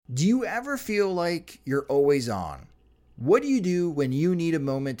Do you ever feel like you're always on? What do you do when you need a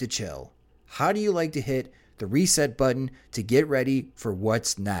moment to chill? How do you like to hit the reset button to get ready for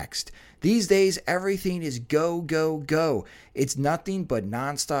what's next? These days, everything is go, go, go. It's nothing but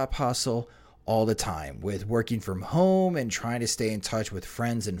nonstop hustle all the time, with working from home and trying to stay in touch with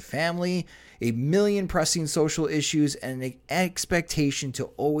friends and family, a million pressing social issues, and an expectation to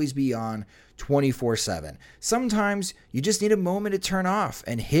always be on 24/7. Sometimes you just need a moment to turn off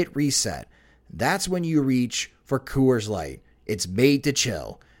and hit reset. That's when you reach for Coors Light. It's made to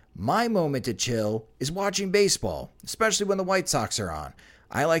chill. My moment to chill is watching baseball, especially when the White Sox are on.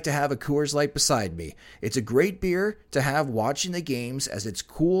 I like to have a Coors Light beside me. It's a great beer to have watching the games, as it's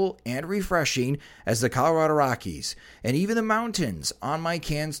cool and refreshing as the Colorado Rockies. And even the mountains on my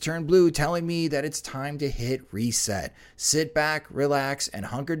cans turn blue, telling me that it's time to hit reset. Sit back, relax, and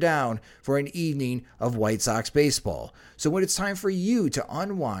hunker down for an evening of White Sox baseball. So when it's time for you to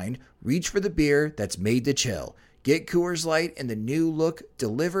unwind, reach for the beer that's made to chill. Get Coors Light in the new look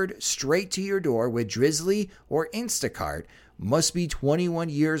delivered straight to your door with Drizzly or Instacart. Must be 21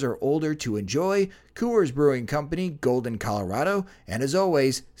 years or older to enjoy. Coors Brewing Company, Golden, Colorado. And as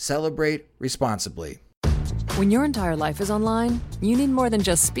always, celebrate responsibly. When your entire life is online, you need more than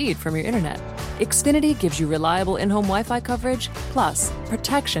just speed from your internet. Xfinity gives you reliable in-home Wi-Fi coverage, plus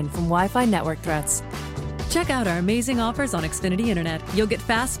protection from Wi-Fi network threats. Check out our amazing offers on Xfinity Internet. You'll get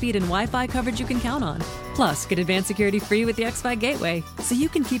fast speed and Wi-Fi coverage you can count on. Plus, get advanced security free with the X-Fi Gateway, so you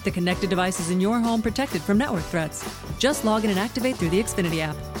can keep the connected devices in your home protected from network threats. Just log in and activate through the Xfinity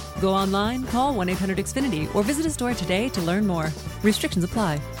app. Go online, call 1-800-XFINITY, or visit a store today to learn more. Restrictions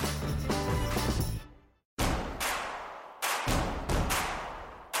apply.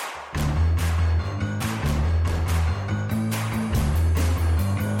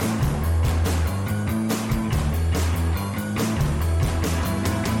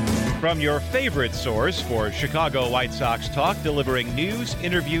 From your favorite source for Chicago White Sox talk, delivering news,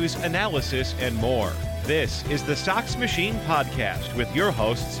 interviews, analysis, and more. This is the Sox Machine Podcast with your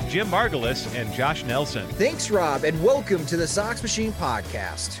hosts, Jim Margalus and Josh Nelson. Thanks, Rob, and welcome to the Sox Machine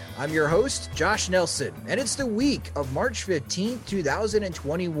Podcast. I'm your host, Josh Nelson, and it's the week of March 15th,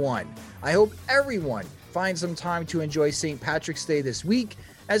 2021. I hope everyone finds some time to enjoy St. Patrick's Day this week,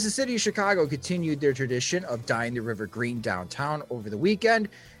 as the city of Chicago continued their tradition of dyeing the river green downtown over the weekend.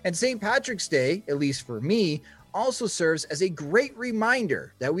 And St. Patrick's Day, at least for me, also serves as a great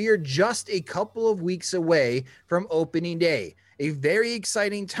reminder that we are just a couple of weeks away from opening day, a very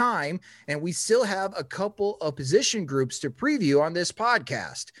exciting time, and we still have a couple of position groups to preview on this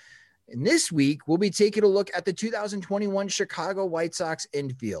podcast. And this week, we'll be taking a look at the 2021 Chicago White Sox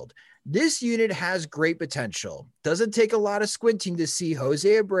infield. This unit has great potential. Doesn't take a lot of squinting to see Jose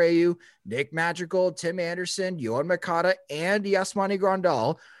Abreu, Nick Madrigal, Tim Anderson, Yoan Moncada, and Yasmani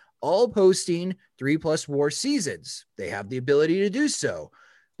Grandal all posting 3+ WAR seasons. They have the ability to do so.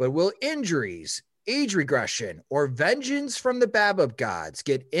 But will injuries, age regression, or vengeance from the BABIP gods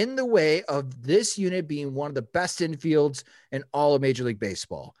get in the way of this unit being one of the best infields in all of Major League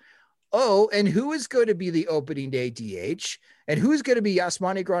Baseball? Oh, and who is going to be the opening day DH? And who's going to be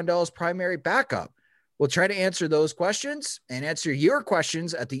Yasmani Grandal's primary backup? We'll try to answer those questions and answer your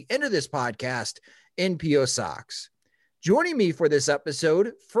questions at the end of this podcast in PO Sox. Joining me for this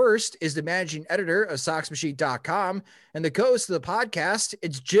episode, first is the managing editor of SoxMachine.com and the co-host of the podcast.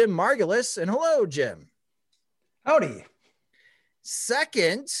 It's Jim Margalus. And hello, Jim. Howdy.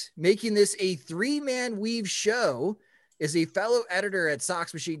 Second, making this a three-man weave show, is a fellow editor at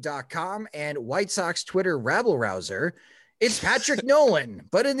SoxMachine.com and White Sox Twitter rabble-rouser. It's Patrick Nolan,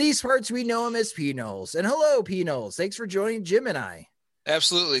 but in these parts, we know him as P. Knowles. And hello, P. Knowles. Thanks for joining Jim and I.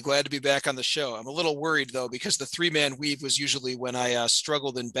 Absolutely. Glad to be back on the show. I'm a little worried, though, because the three-man weave was usually when I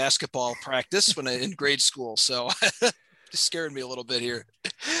struggled in basketball practice in grade school. So just scared me a little bit here.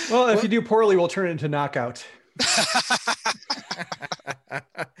 Well, if you do poorly, we'll turn it into knockout.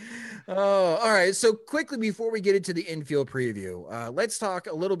 Oh, all right. So quickly, before we get into the infield preview, let's talk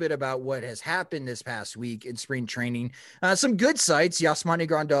a little bit about what has happened this past week in spring training. Some good sights. Yasmani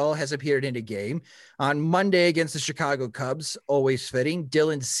Grandal has appeared in a game on Monday against the Chicago Cubs. Always fitting.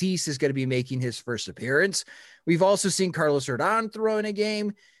 Dylan Cease is going to be making his first appearance. We've also seen Carlos Rodon throw in a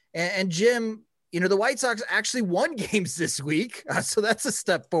game. And Jim, you know, the White Sox actually won games this week. So that's a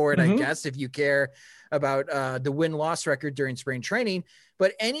step forward, I guess, if you care about the win-loss record during spring training.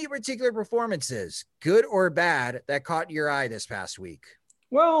 But any particular performances, good or bad, that caught your eye this past week?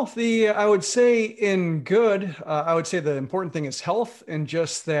 Well, I would say in good, I would say the important thing is health, and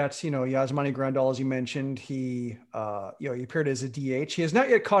just that, Yasmani Grandal, as you mentioned, he appeared as a DH. He has not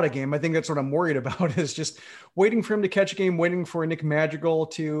yet caught a game. I think that's what I'm worried about, is just waiting for him to catch a game, waiting for Nick Madrigal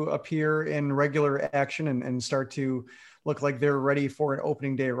to appear in regular action and start to look like they're ready for an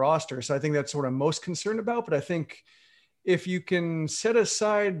opening day roster. So I think that's what I'm most concerned about. But I think if you can set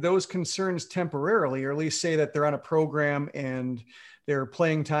aside those concerns temporarily, or at least say that they're on a program and their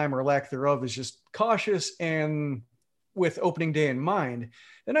playing time or lack thereof is just cautious and with opening day in mind,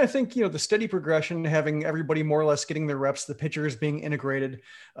 then I think, the steady progression, having everybody more or less getting their reps, the pitchers being integrated,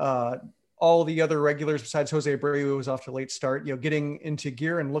 all the other regulars besides Jose Abreu, who was off to a late start, getting into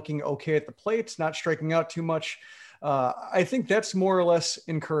gear and looking okay at the plate, not striking out too much. I think that's more or less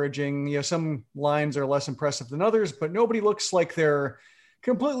encouraging. Some lines are less impressive than others, but nobody looks like they're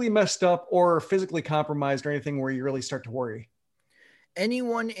completely messed up or physically compromised or anything where you really start to worry.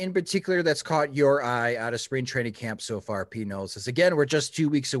 Anyone in particular that's caught your eye out of spring training camp so far, P. Knowles? As again, we're just 2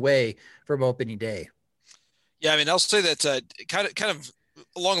 weeks away from opening day. Yeah, I mean, I'll say that kind of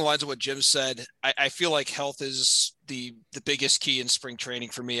along the lines of what Jim said, I feel like health is the biggest key in spring training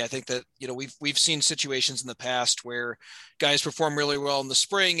for me. I think that, we've seen situations in the past where guys perform really well in the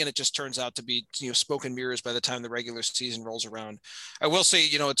spring and it just turns out to be, smoke and mirrors by the time the regular season rolls around. I will say,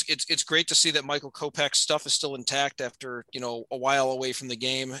 it's great to see that Michael Kopech's stuff is still intact after, a while away from the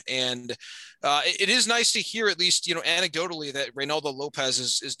game. And it is nice to hear, at least, anecdotally, that Reynaldo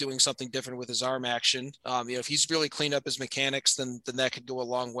Lopez is doing something different with his arm action. If he's really cleaned up his mechanics, then that could go a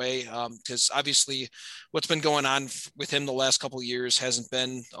long way. Because obviously what's been going on with him the last couple of years hasn't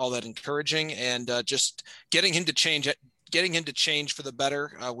been all that encouraging, and just getting him to change for the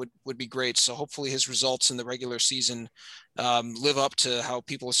better would be great. So hopefully his results in the regular season live up to how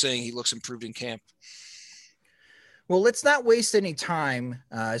people are saying he looks improved in camp. Well, let's not waste any time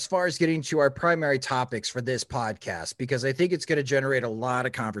as far as getting to our primary topics for this podcast, because I think it's going to generate a lot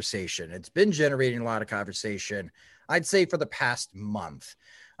of conversation. It's been generating a lot of conversation, I'd say, for the past month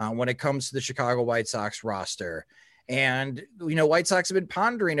when it comes to the Chicago White Sox roster. And, White Sox have been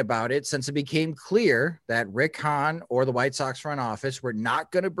pondering about it since it became clear that Rick Hahn or the White Sox front office were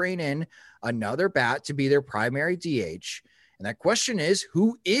not going to bring in another bat to be their primary DH. And that question is,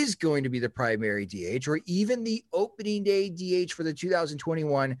 who is going to be the primary DH or even the opening day DH for the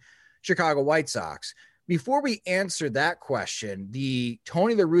 2021 Chicago White Sox? Before we answer that question, the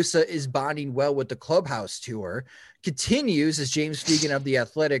Tony La Russa is bonding well with the clubhouse tour continues, as James Fegan of The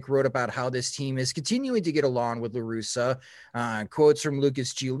Athletic wrote about how this team is continuing to get along with La Russa. Quotes from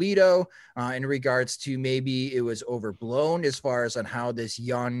Lucas Giolito in regards to maybe it was overblown as far as on how this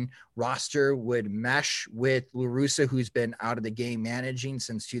young roster would mesh with La Russa, who's been out of the game managing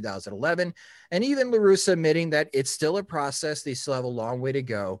since 2011. And even La Russa admitting that it's still a process. They still have a long way to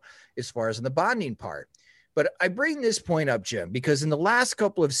go as far as in the bonding part. But I bring this point up, Jim, because in the last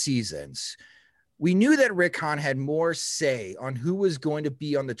couple of seasons, we knew that Rick Hahn had more say on who was going to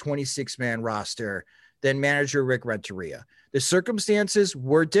be on the 26-man roster than manager Rick Renteria. The circumstances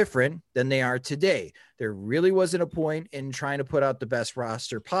were different than they are today. There really wasn't a point in trying to put out the best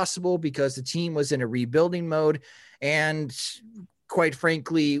roster possible because the team was in a rebuilding mode. And quite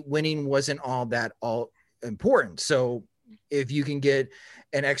frankly, winning wasn't all that important. So if you can get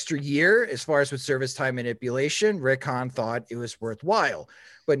an extra year as far as with service time manipulation, Rick Hahn thought it was worthwhile.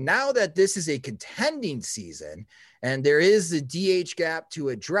 But now that this is a contending season and there is the DH gap to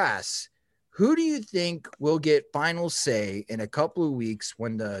address, who do you think will get final say in a couple of weeks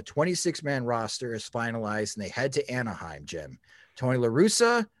when the 26-man roster is finalized and they head to Anaheim, Jim? Tony La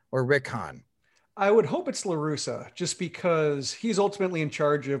Russa or Rick Hahn? I would hope it's La Russa, just because he's ultimately in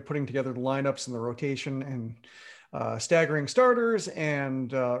charge of putting together the lineups and the rotation and staggering starters and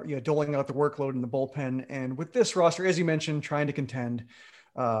doling out the workload in the bullpen. And with this roster, as you mentioned, trying to contend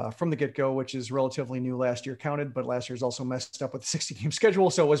from the get-go, which is relatively new. Last year counted, but last year's also messed up with the 60-game schedule.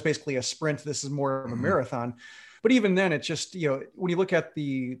 So it was basically a sprint. This is more of a marathon. But even then, it's just, when you look at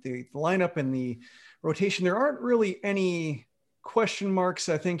the lineup and the rotation, there aren't really any question marks.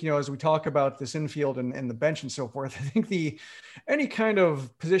 I think, as we talk about this infield and the bench and so forth, I think any kind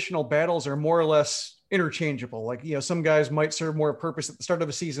of positional battles are more or less interchangeable. Like, some guys might serve more purpose at the start of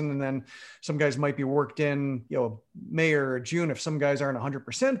the season, and then some guys might be worked in, May or June if some guys aren't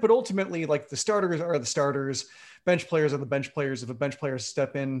 100%. But ultimately, like, the starters are the starters, bench players are the bench players. If a bench player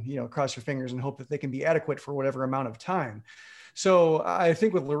step in, cross your fingers and hope that they can be adequate for whatever amount of time. So I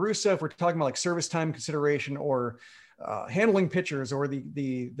think with La Russa, if we're talking about like service time consideration or handling pitchers or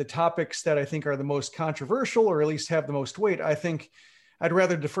the topics that I think are the most controversial or at least have the most weight, I think I'd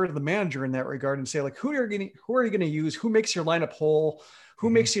rather defer to the manager in that regard and say, like, who are you going to use? Who makes your lineup whole? Who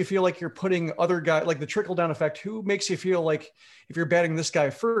makes you feel like you're putting other guys, like the trickle down effect? Who makes you feel like if you're batting this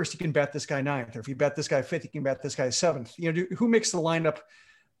guy first, you can bat this guy ninth, or if you bat this guy fifth, you can bat this guy seventh. Who makes the lineup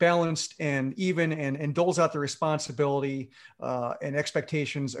balanced and even, and doles out the responsibility and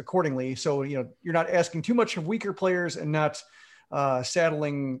expectations accordingly. So, you're not asking too much of weaker players and not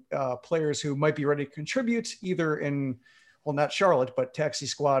saddling players who might be ready to contribute either in, well, not Charlotte, but taxi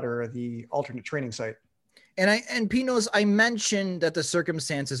squad or the alternate training site. And Pinos, I mentioned that the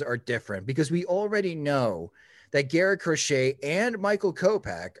circumstances are different because we already know that Garrett Crochet and Michael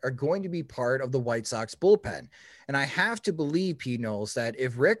Kopech are going to be part of the White Sox bullpen. And I have to believe, Pinos, that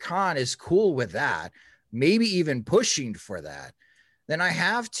if Rick Hahn is cool with that, maybe even pushing for that, then I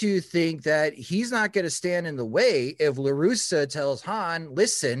have to think that he's not going to stand in the way if La Russa tells Hahn,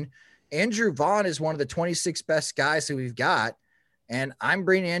 listen, Andrew Vaughn is one of the 26 best guys that we've got, and I'm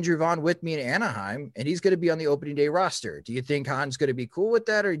bringing Andrew Vaughn with me in Anaheim, and he's going to be on the opening day roster. Do you think Hahn's going to be cool with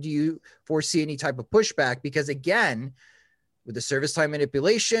that, or do you foresee any type of pushback? Because again, with the service time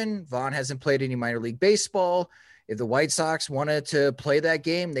manipulation, Vaughn hasn't played any minor league baseball. If the White Sox wanted to play that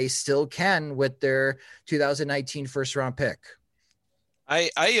game, they still can with their 2019 first round pick. I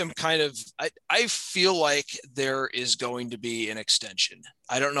feel like there is going to be an extension.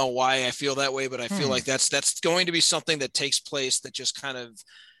 I don't know why I feel that way, but I feel like that's going to be something that takes place that just kind of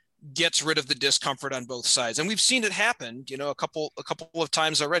gets rid of the discomfort on both sides. And we've seen it happen, a couple of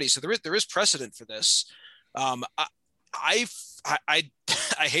times already. So there is precedent for this. I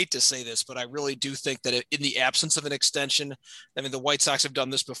hate to say this, but I really do think that in the absence of an extension, I mean, the White Sox have done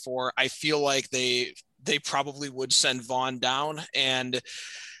this before. I feel like they probably would send Vaughn down. And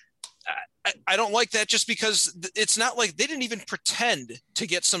I don't like that just because it's not like they didn't even pretend to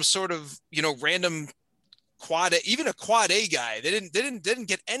get some sort of, random quad, even a quad A guy. They didn't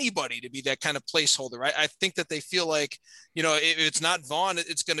get anybody to be that kind of placeholder. I think that they feel like, if it's not Vaughn,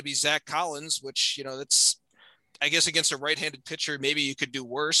 it's going to be Zach Collins, which, that's, I guess against a right-handed pitcher, maybe you could do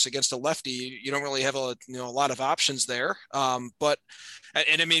worse. Against a lefty, you don't really have a lot of options there. But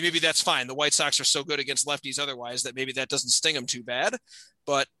I mean, maybe that's fine. The White Sox are so good against lefties otherwise that maybe that doesn't sting them too bad.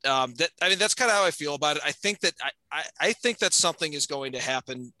 But that's kind of how I feel about it. I think that something is going to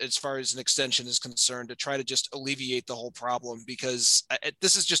happen as far as an extension is concerned to try to just alleviate the whole problem, because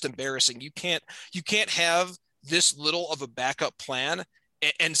this is just embarrassing. You can't have this little of a backup plan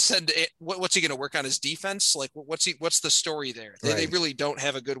and send it. What's he going to work on his defense? Like, what's the story there? They really don't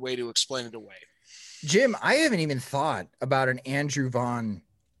have a good way to explain it away. Jim, I haven't even thought about an Andrew Vaughn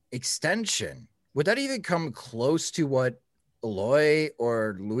extension. Would that even come close to what Eloy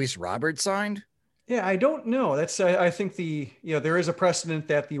or Luis Robert signed? Yeah, I don't know. I think there is a precedent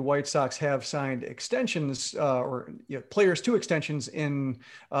that the White Sox have signed extensions players to extensions in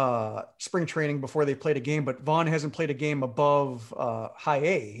spring training before they played a game, but Vaughn hasn't played a game above high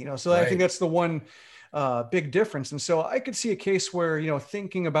A, so right. I think that's the one big difference. And so I could see a case where,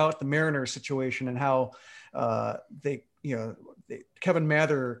 thinking about the Mariners situation and how Kevin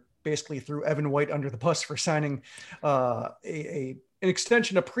Mather basically threw Evan White under the bus for signing an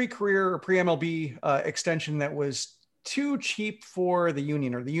extension, a pre-career or pre-MLB extension that was too cheap for the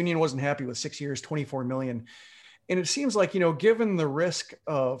union, or the union wasn't happy with 6 years, $24 million. And it seems like, given the risk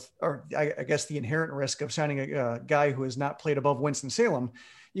of, or I guess the inherent risk of signing a guy who has not played above Winston-Salem,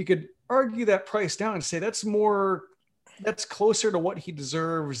 you could argue that price down and say that's closer to what he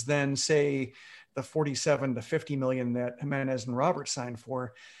deserves than, say, the 47 to 50 million that Jimenez and Roberts signed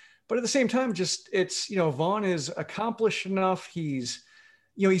for. But at the same time, Vaughn is accomplished enough. He's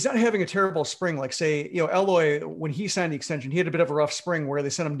not having a terrible spring. Like, say, Eloy, when he signed the extension, he had a bit of a rough spring where they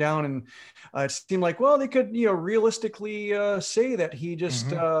sent him down, and it seemed like, well, they could, realistically say that he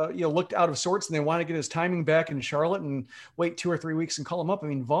just, looked out of sorts, and they want to get his timing back in Charlotte and wait 2 or 3 weeks and call him up. I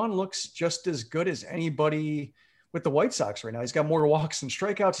mean, Vaughn looks just as good as anybody with the White Sox right now. He's got more walks than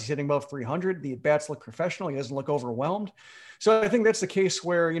strikeouts. He's hitting above 300. The bats look professional. He doesn't look overwhelmed. So I think that's the case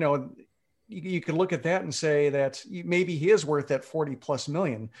where, you could look at that and say that maybe he is worth that 40 plus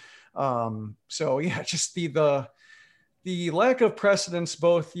million. So yeah, just the lack of precedence,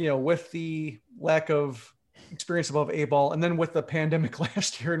 both, with the lack of experience above A ball, and then with the pandemic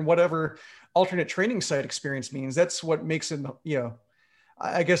last year and whatever alternate training site experience means, that's what makes it,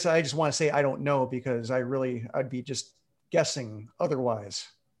 I guess I just want to say, I don't know, because I'd be just guessing otherwise.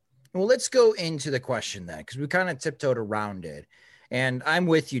 Well, let's go into the question then, because we kind of tiptoed around it. And I'm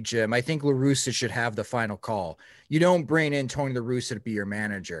with you, Jim. I think La Russa should have the final call. You don't bring in Tony La Russa to be your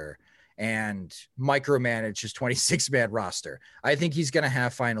manager and micromanage his 26-man roster. I think he's going to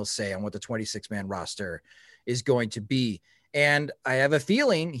have final say on what the 26-man roster is going to be. And I have a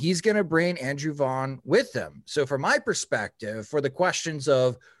feeling he's going to bring Andrew Vaughn with him. So from my perspective, for the questions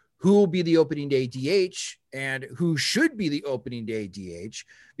of who will be the opening day DH and who should be the opening day DH,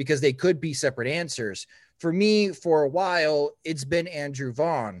 because they could be separate answers. For me, for a while, it's been Andrew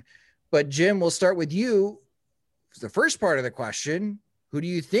Vaughn. But Jim, we'll start with you. The first part of the question, who do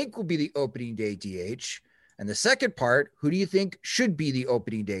you think will be the opening day DH? And the second part, who do you think should be the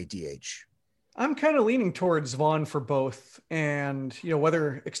opening day DH? I'm kind of leaning towards Vaughn for both, and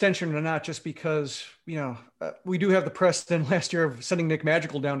whether extension or not, just because we do have the precedent last year of sending Nick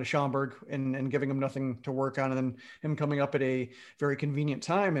Madrigal down to Schaumburg and giving him nothing to work on, and then him coming up at a very convenient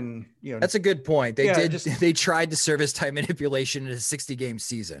time. And that's a good point. They tried to service time manipulation in a 60-game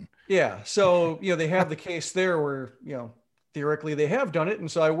season. Yeah, so they have the case there where theoretically they have done it,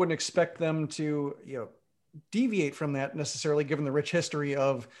 and so I wouldn't expect them to deviate from that necessarily, given the rich history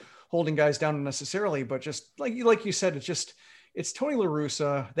of holding guys down unnecessarily. But just like you said, it's Tony La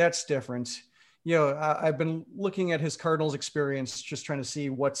Russa. That's different. I've been looking at his Cardinals experience, just trying to see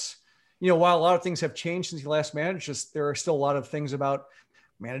what's, while a lot of things have changed since he last managed, there are still a lot of things about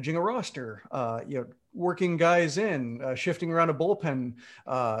managing a roster, working guys in, shifting around a bullpen,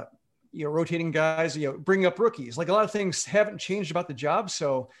 rotating guys, bringing up rookies. Like, a lot of things haven't changed about the job.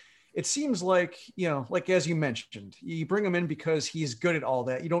 So it seems like, like as you mentioned, you bring him in because he's good at all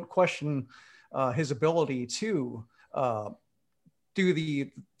that. You don't question his ability to do the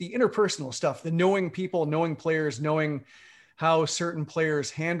interpersonal stuff, the knowing people, knowing players, knowing how certain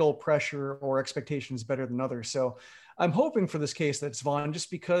players handle pressure or expectations better than others. So I'm hoping for this case that's Vaughn, just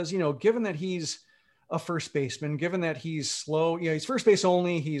because, given that he's a first baseman, given that he's slow, he's first base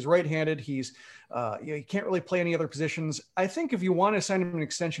only, he's right-handed, he's, he can't really play any other positions. I think if you want to sign him an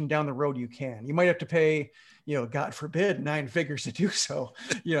extension down the road, you can. You might have to pay, God forbid, 9 figures to do so.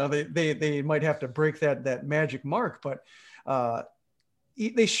 They might have to break that magic mark, but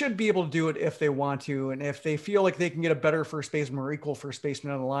they should be able to do it if they want to. And if they feel like they can get a better first baseman or equal first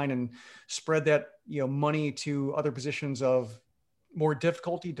baseman on the line and spread that, money to other positions of more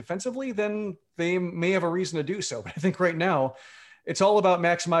difficulty defensively, then they may have a reason to do so. But I think right now it's all about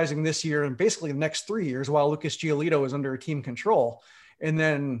maximizing this year and basically the next 3 years while Lucas Giolito is under team control. And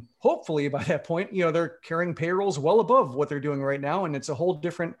then hopefully by that point, they're carrying payrolls well above what they're doing right now. And it's a whole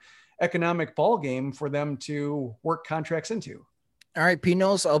different economic ball game for them to work contracts into. All right,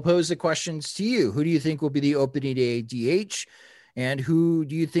 Pinos, I'll pose the questions to you. Who do you think will be the opening day DH? And who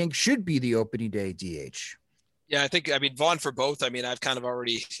do you think should be the opening day DH? Yeah, I mean, Vaughn for both. I mean, I've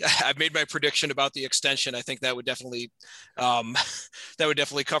made my prediction about the extension. I think that would definitely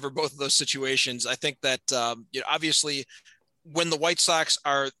cover both of those situations. I think that, obviously when the White Sox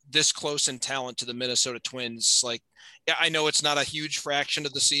are this close in talent to the Minnesota Twins, I know it's not a huge fraction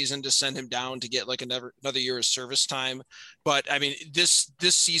of the season to send him down to get another year of service time. But I mean, this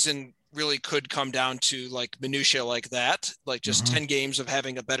season really could come down to minutia like that, just 10 games of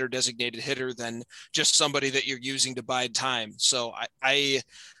having a better designated hitter than just somebody that you're using to bide time. So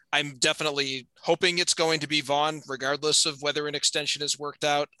I'm definitely hoping it's going to be Vaughn, regardless of whether an extension is worked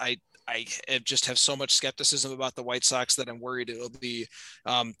out. I just have so much skepticism about the White Sox that I'm worried it'll be,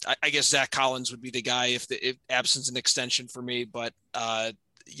 I guess Zach Collins would be the guy if absence an extension for me. But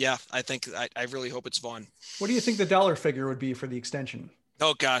yeah, I think I really hope it's Vaughn. What do you think the dollar figure would be for the extension?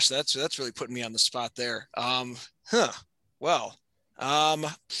 Oh gosh, that's really putting me on the spot there. Well,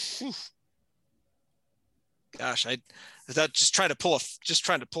 gosh, just trying to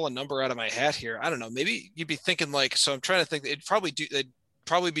pull a number out of my hat here. I don't know. Maybe you'd be thinking so I'm trying to think they'd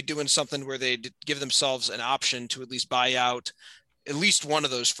probably be doing something where they'd give themselves an option to at least buy out at least one of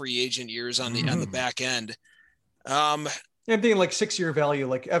those free agent years on the back end. I'm thinking 6-year value,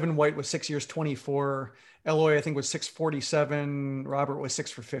 like Evan White was 6 years, 24. Eloy, I think, was 647. Robert was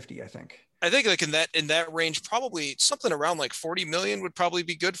 6 for 50, I think. I think in that range, probably something around 40 million would probably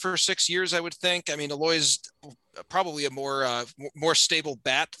be good for 6 years, I would think. I mean, Eloy's probably a more stable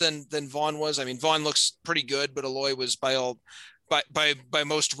bat than Vaughn was. I mean, Vaughn looks pretty good, but Eloy was by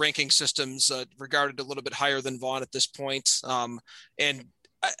most ranking systems regarded a little bit higher than Vaughn at this point. I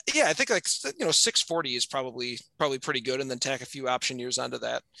think 640 is probably pretty good, and then tack a few option years onto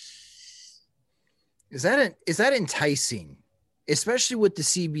that. Is that enticing, especially with the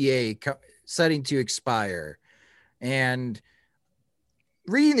CBA setting to expire? And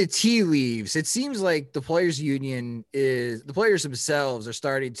reading the tea leaves, it seems like the players players themselves are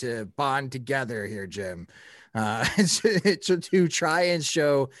starting to bond together here, Jim, to try and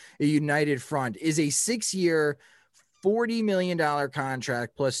show a united front. Is a 6-year, $40 million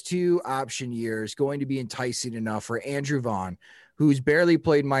contract plus 2 option years going to be enticing enough for Andrew Vaughn, who's barely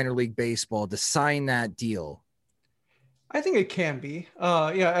played minor league baseball, to sign that deal? I think it can be.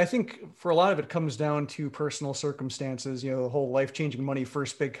 Yeah, I think for a lot of it comes down to personal circumstances. The whole life-changing money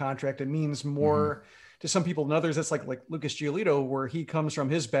first big contract. It means more to some people than others. That's like Lucas Giolito, where he comes from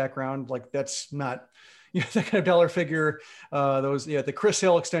his background. Like that's not that kind of dollar figure. The Chris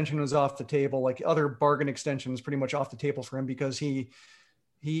Hill extension was off the table. Like other bargain extensions, pretty much off the table for him because he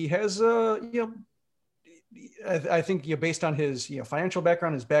has I think based on his financial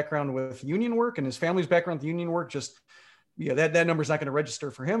background, his background with union work, and his family's background with union work, just that number's not going to register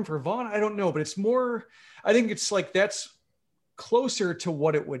for him. For Vaughn, I don't know, but it's more. I think it's like that's closer to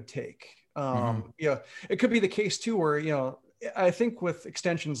what it would take. It could be the case too, where I think with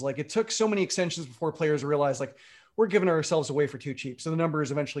extensions, like it took so many extensions before players realized like we're giving ourselves away for too cheap, so the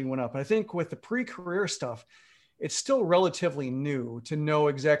numbers eventually went up. I think with the pre-career stuff, it's still relatively new to know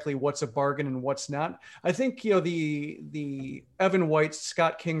exactly what's a bargain and what's not. I think, the Evan White,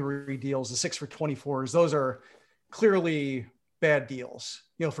 Scott Kingery deals, the 6 for 24s, those are clearly bad deals,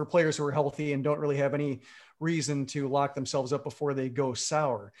 for players who are healthy and don't really have any reason to lock themselves up before they go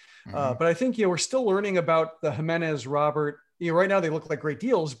sour. But I think, we're still learning about the Jimenez, Robert, right now they look like great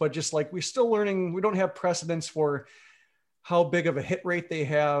deals, but just like we're still learning, we don't have precedents for how big of a hit rate they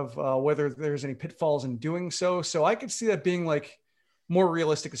have, whether there's any pitfalls in doing so. So I could see that being like more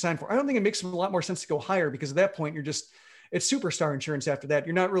realistic to sign for. I don't think it makes a lot more sense to go higher because at that point it's superstar insurance after that.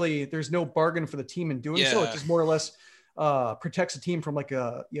 You're not really, there's no bargain for the team in doing so. It just more or less protects the team from like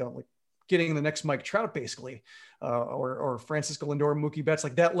getting the next Mike Trout basically, or Francisco Lindor, Mookie Betts,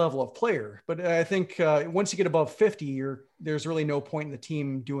 like that level of player. But I think once you get above 50, there's really no point in the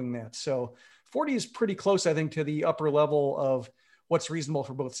team doing that. So 40 is pretty close, I think, to the upper level of what's reasonable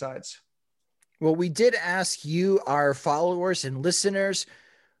for both sides. Well, we did ask you, our followers and listeners,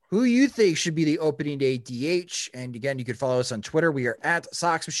 who you think should be the opening day DH. And again, you can follow us on Twitter. We are at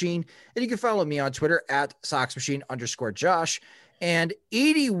Sox Machine. And you can follow me on Twitter at SoxMachine_Josh. And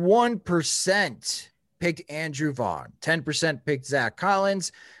 81% picked Andrew Vaughn. 10% picked Zach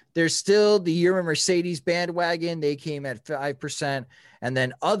Collins. There's still the Yermin Mercedes bandwagon. They came at 5%. And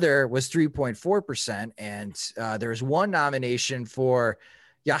then other was 3.4%. And there's one nomination for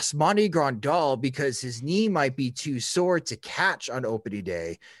Yasmani Grandal because his knee might be too sore to catch on opening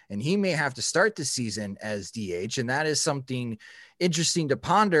day. And he may have to start the season as DH. And that is something interesting to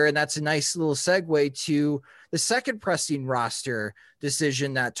ponder. And that's a nice little segue to the second pressing roster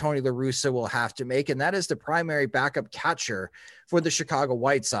decision that Tony La Russa will have to make. And that is the primary backup catcher for the Chicago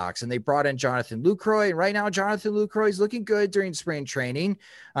White Sox. And they brought in Jonathan Lucroy. And right now, Jonathan Lucroy is looking good during spring training.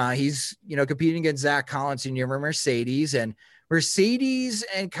 He's, competing against Zach Collins and Yermin Mercedes. And Mercedes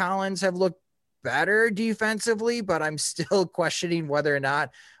and Collins have looked better defensively, but I'm still questioning whether or not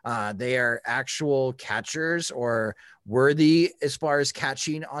they are actual catchers or worthy as far as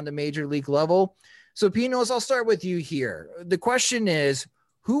catching on the major league level. So, Pinos, I'll start with you here. The question is,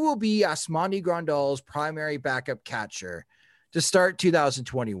 who will be Yasmani Grandal's primary backup catcher to start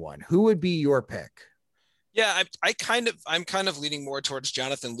 2021? Who would be your pick? Yeah, I'm kind of leaning more towards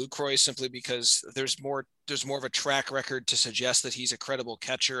Jonathan Lucroy simply because there's more of a track record to suggest that he's a credible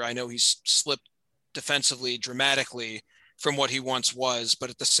catcher. I know he's slipped defensively dramatically from what he once was, but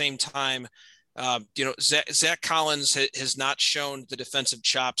at the same time, Zach Collins has not shown the defensive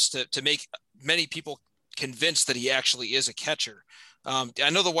chops to make many people convinced that he actually is a catcher. I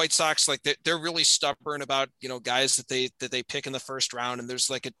know the White Sox, like they're really stubborn about, guys that they pick in the first round. And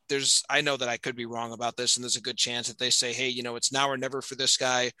I know that I could be wrong about this. And there's a good chance that they say, hey, it's now or never for this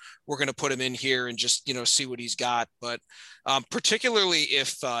guy. We're going to put him in here and just, see what he's got. But particularly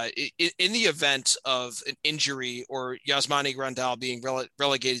if in the event of an injury or Yasmani Grandal being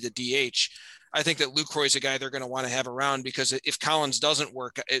relegated to DH, I think that Lucroy is a guy they're going to want to have around because if Collins doesn't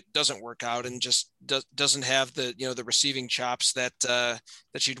work out and just doesn't have the receiving chops that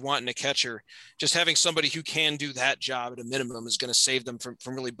you'd want in a catcher, just having somebody who can do that job at a minimum is going to save them from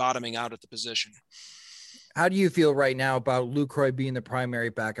really bottoming out at the position. How do you feel right now about Lucroy being the primary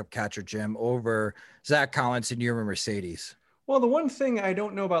backup catcher, Jim, over Zach Collins and Yermin Mercedes? Well, the one thing I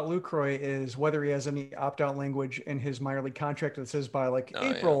don't know about Lucroy is whether he has any opt-out language in his minor league contract that says by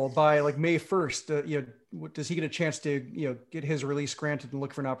April, by May 1st, does he get a chance to, get his release granted and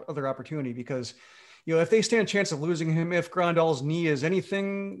look for other opportunity? Because, if they stand a chance of losing him, if Grandal's knee is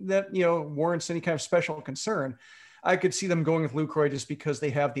anything that, warrants any kind of special concern, I could see them going with Lucroy just because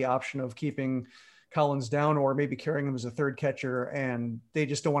they have the option of keeping Collins down or maybe carrying him as a third catcher, and they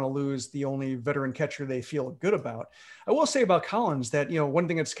just don't want to lose the only veteran catcher they feel good about. I will say about Collins that, one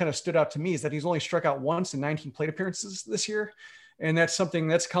thing that's kind of stood out to me is that he's only struck out once in 19 plate appearances this year. And that's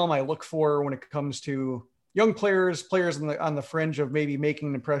a column I look for when it comes to young players on the fringe of maybe making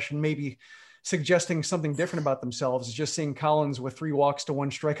an impression, maybe suggesting something different about themselves. Just seeing Collins with 3 walks to 1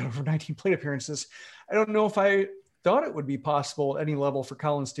 strikeout over 19 plate appearances. I don't know if I thought it would be possible at any level for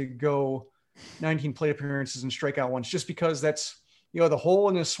Collins to go 19 plate appearances and strike out once, just because that's, the hole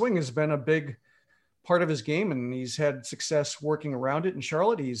in his swing has been a big part of his game, and he's had success working around it in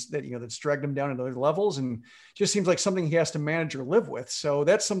Charlotte. That's dragged him down into other levels, and just seems like something he has to manage or live with. So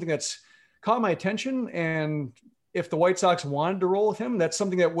that's something that's caught my attention. And if the White Sox wanted to roll with him, that's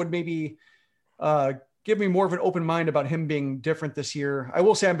something that would maybe give me more of an open mind about him being different this year. I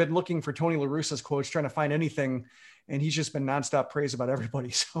will say I've been looking for Tony La Russa's quotes, trying to find anything, and he's just been nonstop praise about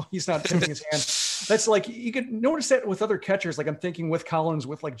everybody. So he's not tipping his hand. That's like, you could notice that with other catchers. Like I'm thinking with Collins,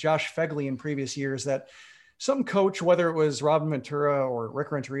 with like Josh Fegley in previous years, that some coach, whether it was Robin Ventura or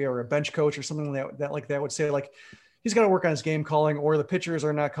Rick Renteria or a bench coach or something that would say like, he's got to work on his game calling, or the pitchers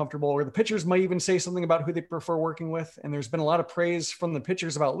are not comfortable, or the pitchers might even say something about who they prefer working with. And there's been a lot of praise from the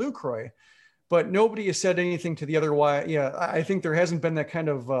pitchers about Lucroy, but nobody has said anything to the other way. Yeah. I think there hasn't been that kind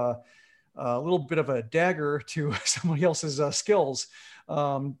of a little bit of a dagger to somebody else's skills,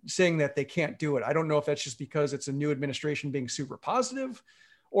 saying that they can't do it. I don't know if that's just because it's a new administration being super positive,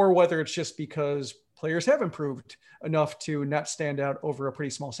 or whether it's just because players have improved enough to not stand out over a pretty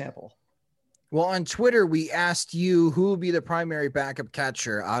small sample. Well, on Twitter, we asked you who will be the primary backup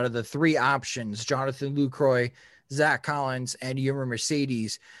catcher out of the 3 options: Jonathan Lucroy, Zach Collins, and Yurma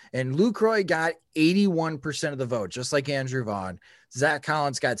Mercedes. And Lucroy got 81% of the vote, just like Andrew Vaughn. Zach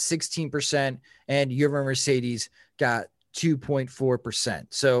Collins got 16%, and Yurma Mercedes got 2.4%.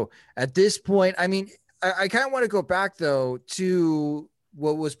 So at this point, I mean, I kind of want to go back, though, to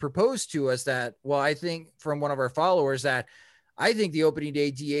what was proposed to us that, well, I think from one of our followers that I think the opening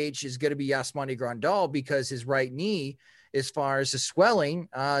day DH is going to be Yasmani Grandal, because his right knee, as far as the swelling,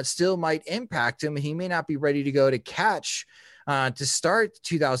 still might impact him. He may not be ready to go to catch to start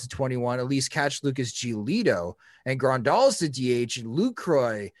 2021, at least catch Lucas Giolito. And Grandal's the DH, and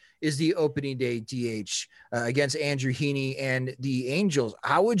Lucroy is the opening day DH against Andrew Heaney and the Angels.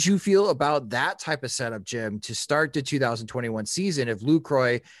 How would you feel about that type of setup, Jim, to start the 2021 season if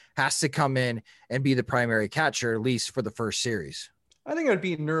Lucroy has to come in and be the primary catcher, at least for the first series? I think I'd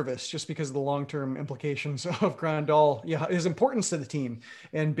be nervous just because of the long-term implications of Grandal, his importance to the team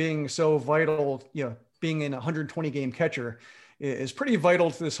and being so vital, being in a 120 game catcher is pretty vital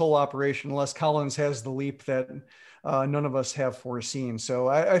to this whole operation, unless Collins has the leap that none of us have foreseen. So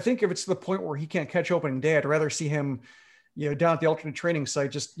I think if it's to the point where he can't catch opening day, I'd rather see him, down at the alternate training site,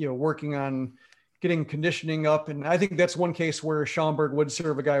 just, working on getting conditioning up. And I think that's one case where Schaumburg would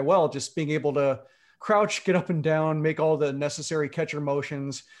serve a guy well, just being able to crouch, get up and down, make all the necessary catcher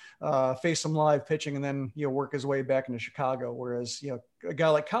motions, face some live pitching, and then, work his way back into Chicago. Whereas, a guy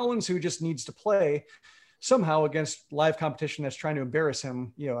like Collins, who just needs to play somehow against live competition that's trying to embarrass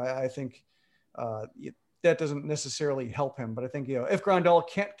him, I think that doesn't necessarily help him. But I think, if Grandal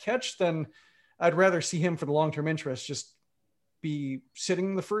can't catch, then I'd rather see him for the long-term interest just be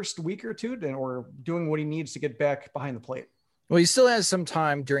sitting the first week or two or doing what he needs to get back behind the plate. Well, he still has some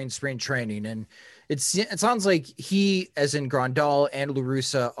time during spring training, and it sounds like he, as in Grandal and La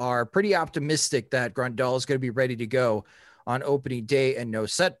Russa, are pretty optimistic that Grandal is going to be ready to go on opening day and no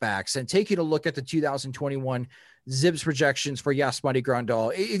setbacks. And taking a look at the 2021 ZiPS projections for Yasmani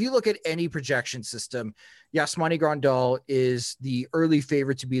Grandal, if you look at any projection system, Yasmani Grandal is the early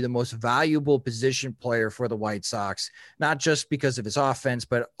favorite to be the most valuable position player for the White Sox, not just because of his offense,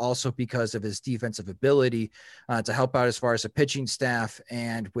 but also because of his defensive ability to help out as far as the pitching staff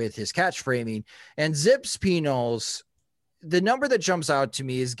and with his catch framing. And ZiPS Pinos, the number that jumps out to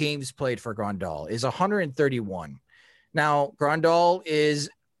me is games played for Grandal is 131. Now, Grandal is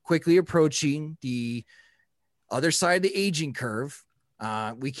quickly approaching the other side of the aging curve.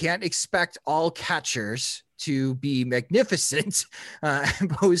 We can't expect all catchers to be magnificent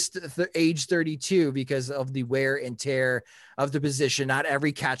post age 32 because of the wear and tear of the position. Not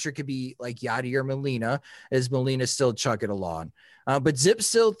every catcher could be like Yadi or Molina, as Molina's still chugging along. But ZiPS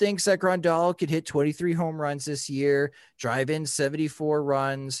still thinks that Grandal could hit 23 home runs this year, drive in 74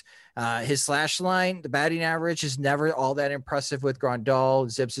 runs. His slash line, the batting average is never all that impressive with Grandal.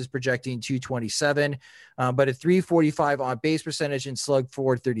 ZiPS is projecting 227, but a 345 on base percentage and slug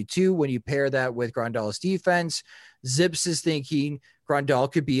 432. When you pair that with Grandal's defense, ZiPS is thinking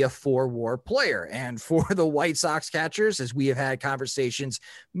Grandal could be a 4-WAR player. And for the White Sox catchers, as we have had conversations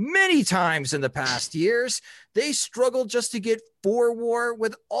many times in the past years, they struggled just to get 4-WAR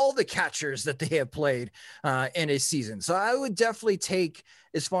with all the catchers that they have played in a season. So I would definitely take,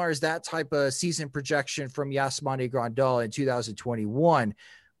 as far as that type of season projection from Yasmani Grandal in 2021.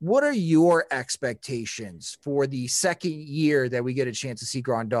 What are your expectations for the second year that we get a chance to see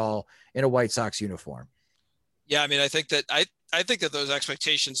Grandal in a White Sox uniform? Yeah, I mean, I think that those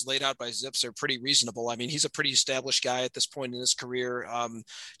expectations laid out by Zips are pretty reasonable. I mean, he's a pretty established guy at this point in his career.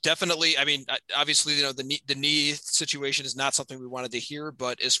 Definitely. I mean, obviously, the knee situation is not something we wanted to hear,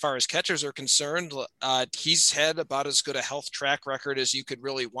 but as far as catchers are concerned, he's had about as good a health track record as you could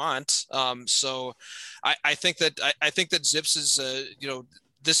really want. So I think that Zips is,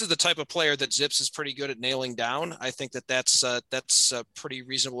 this is the type of player that Zips is pretty good at nailing down. I think that that's a pretty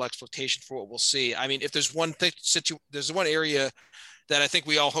reasonable expectation for what we'll see. I mean, if there's one area that I think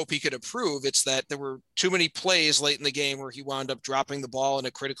we all hope he could improve, it's that there were too many plays late in the game where he wound up dropping the ball in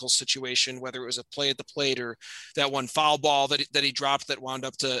a critical situation, whether it was a play at the plate or that one foul ball that he dropped that wound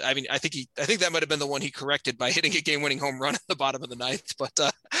up to, I mean, I think that might've been the one he corrected by hitting a game winning home run at the bottom of the ninth.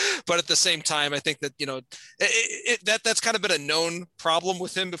 But at the same time, I think that, that's kind of been a known problem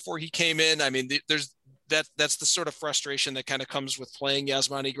with him before he came in. I mean, that's the sort of frustration that kind of comes with playing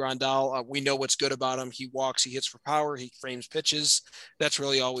Yasmani Grandal. We know what's good about him. He walks, he hits for power, he frames pitches. That's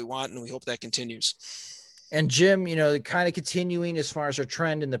really all we want, and we hope that continues. And Jim, kind of continuing as far as our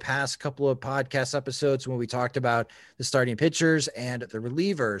trend in the past couple of podcast episodes when we talked about the starting pitchers and the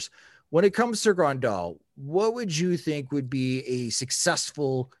relievers, when it comes to Grandal, what would you think would be a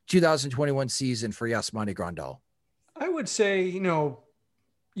successful 2021 season for Yasmani Grandal? I would say,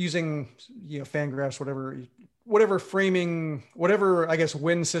 using Fangraphs, whatever framing, whatever I guess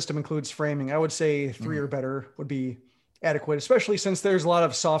win system includes framing, I would say 3 or better would be adequate, especially since there's a lot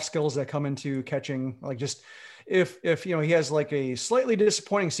of soft skills that come into catching. Like just if he has like a slightly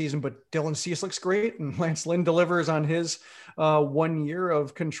disappointing season, but Dylan Cease looks great and Lance Lynn delivers on his 1 year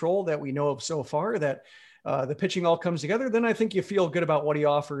of control that we know of so far, that the pitching all comes together, then I think you feel good about what he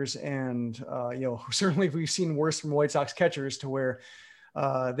offers. And certainly we've seen worse from White Sox catchers to where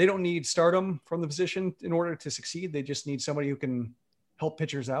they don't need stardom from the position in order to succeed. They just need somebody who can help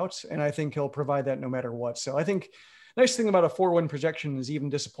pitchers out. And I think he'll provide that no matter what. So I think nice thing about a 4-win projection is even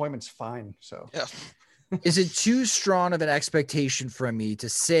disappointment's fine. So yeah. Is it too strong of an expectation from me to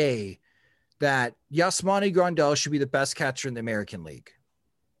say that Yasmani Grandal should be the best catcher in the American League?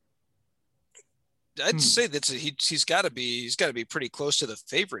 I'd say that he's got to be pretty close to the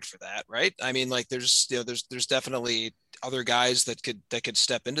favorite for that, right? I mean, like there's definitely other guys that could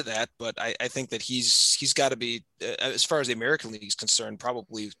step into that, but I think that he's got to be, as far as the American League is concerned,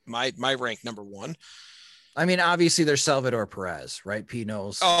 probably my rank number 1. I mean, obviously there's Salvador Perez, right? P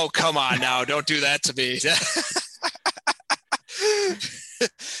knows. Oh, come on now. Don't do that to me.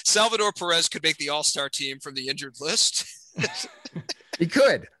 Salvador Perez could make the all-star team from the injured list. He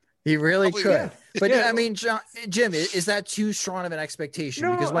could. He really Probably, could. yeah. But Yeah. I mean, Jim, is that too strong of an expectation?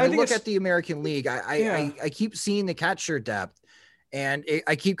 No, because when I I think look at the American League, I keep seeing the catcher depth, and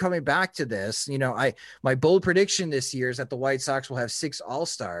I keep coming back to this. My bold prediction this year is that the White Sox will have 6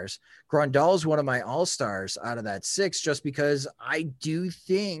 all-stars. Grandal is one of my all-stars out of that 6, just because I do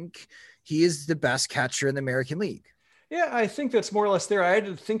think he is the best catcher in the American League. Yeah, I think that's more or less there. I had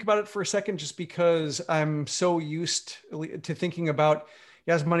to think about it for a second just because I'm so used to thinking about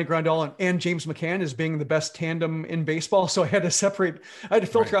Yasmani Grandal and James McCann as being the best tandem in baseball. So I had to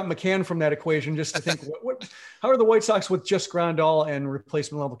filter out McCann from that equation just to think how are the White Sox with just Grandal and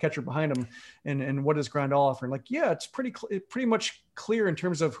replacement level catcher behind him, and what does Grandal offer? And it's pretty much clear in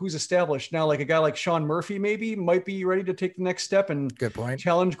terms of who's established now. Like a guy like Sean Murphy maybe might be ready to take the next step and Good point.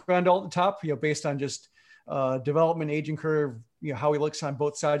 challenge Grandal at the top, based on just development, aging curve, how he looks on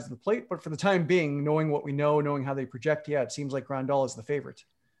both sides of the plate. But for the time being, knowing what we know, knowing how they project, it seems like Grandal is the favorite.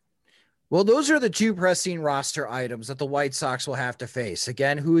 Well, those are the 2 pressing roster items that the White Sox will have to face.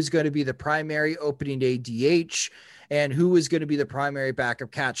 Again, who is going to be the primary opening day DH and who is going to be the primary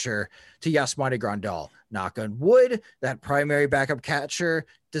backup catcher to Yasmani Grandal. Knock on wood, that primary backup catcher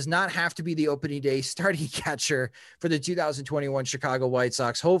does not have to be the opening day starting catcher for the 2021 Chicago White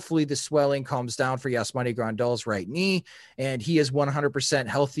Sox. Hopefully the swelling calms down for Yasmani Grandal's right knee, and he is 100%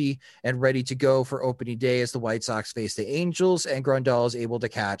 healthy and ready to go for opening day as the White Sox face the Angels, and Grandal is able to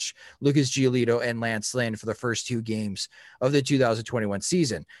catch Lucas Giolito and Lance Lynn for the first 2 games of the 2021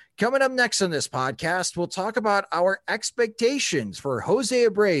 season. Coming up next on this podcast, we'll talk about our expectations for Jose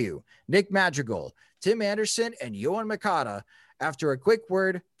Abreu, Nick Madrigal, Tim Anderson, and Yohan Moncada after a quick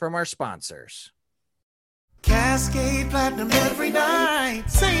word from our sponsors. Cascade Platinum every night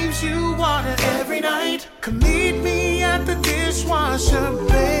saves you water every night. Come meet me at the dishwasher,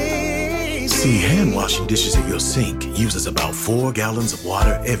 baby. See, hand washing dishes at your sink uses about 4 gallons of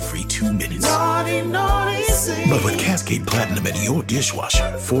water every 2 minutes. Naughty, naughty, sing. But with Cascade Platinum at your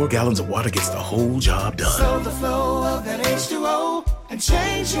dishwasher, 4 gallons of water gets the whole job done. So the flow of that H2O and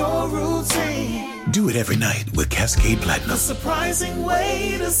change your routine. Do it every night with Cascade Platinum. A surprising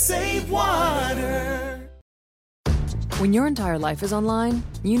way to save water. When your entire life is online,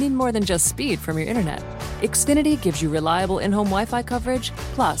 you need more than just speed from your internet. Xfinity gives you reliable in-home Wi-Fi coverage,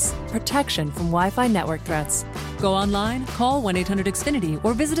 plus protection from Wi-Fi network threats. Go online, call 1-800-XFINITY,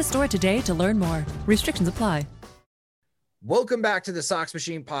 or visit a store today to learn more. Restrictions apply. Welcome back to the Sox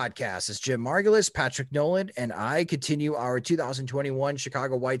Machine Podcast. It's Jim Margulis, Patrick Nolan, and I continue our 2021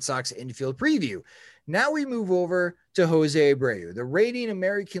 Chicago White Sox infield preview. Now we move over to Jose Abreu, the reigning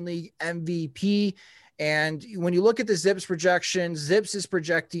American League MVP. And when you look at the Zips projection, Zips is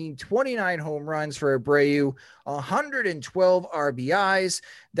projecting 29 home runs for Abreu, 112 RBIs.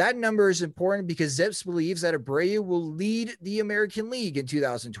 That number is important because Zips believes that Abreu will lead the American League in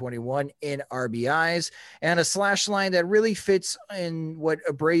 2021 in RBIs, and a slash line that really fits in what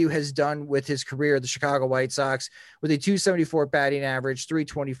Abreu has done with his career at the Chicago White Sox, with a 274 batting average,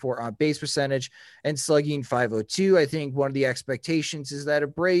 324 on base percentage, and slugging .502. I think one of the expectations is that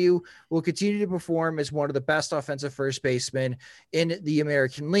Abreu will continue to perform as one of the best offensive first basemen in the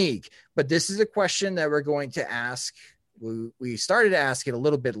American League. But this is a question that we're going to ask. We started to ask it a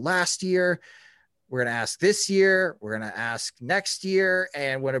little bit last year. We're going to ask this year. We're going to ask next year.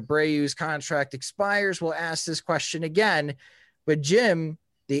 And when Abreu's contract expires, we'll ask this question again. But Jim,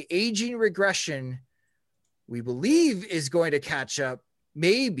 the aging regression, we believe, is going to catch up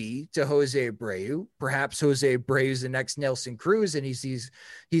maybe to Jose Abreu. Perhaps Jose Abreu is the next Nelson Cruz, and he's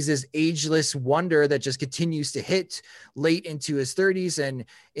this ageless wonder that just continues to hit late into his 30s and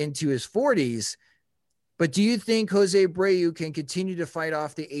into his 40s. But do you think Jose Abreu can continue to fight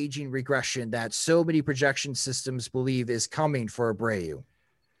off the aging regression that so many projection systems believe is coming for Abreu?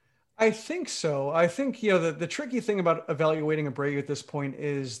 I think so. I think, the tricky thing about evaluating Abreu at this point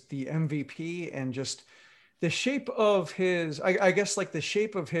is the MVP and just the shape of his, I guess, like the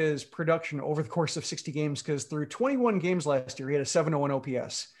shape of his production over the course of 60 games, because through 21 games last year, he had a 701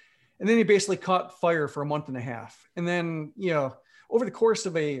 OPS. And then he basically caught fire for a month and a half. And then, over the course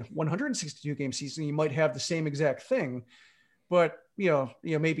of a 162 game season, you might have the same exact thing, but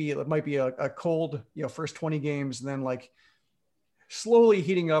maybe it might be a cold, first 20 games, and then like slowly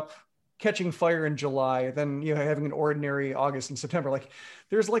heating up, catching fire in July, then, having an ordinary August and September. Like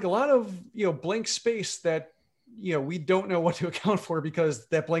there's like a lot of, blank space that, we don't know what to account for, because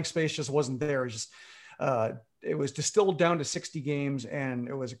that blank space just wasn't there. It was distilled down to 60 games, and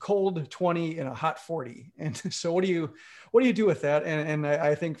it was a cold 20 and a hot 40. And so what do you do with that? And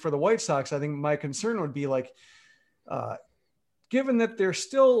I think for the White Sox, I think my concern would be like, given that they're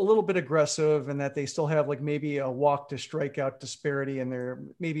still a little bit aggressive and that they still have like maybe a walk to strikeout disparity, and they're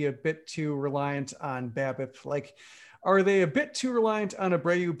maybe a bit too reliant on BABIP, like, are they a bit too reliant on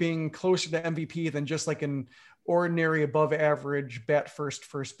Abreu being closer to MVP than just like an ordinary above average bat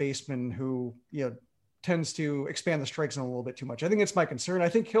first baseman who, tends to expand the strike zone a little bit too much? I think it's my concern. I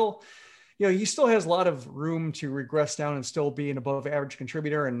think he still has a lot of room to regress down and still be an above average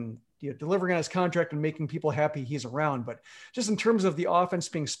contributor and delivering on his contract and making people happy he's around. But just in terms of the offense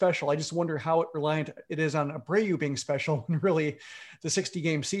being special, I just wonder how reliant it is on Abreu being special. And really the 60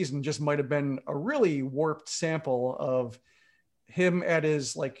 game season just might've been a really warped sample of him at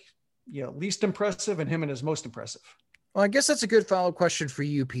his least impressive and him at his most impressive. Well, I guess that's a good follow-up question for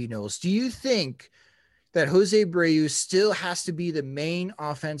you, P. Knowles. Do you think that Jose Abreu still has to be the main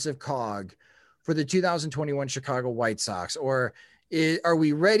offensive cog for the 2021 Chicago White Sox? Or are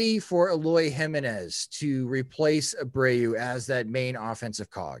we ready for Eloy Jimenez to replace Abreu as that main offensive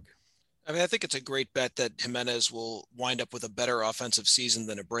cog? I mean, I think it's a great bet that Jimenez will wind up with a better offensive season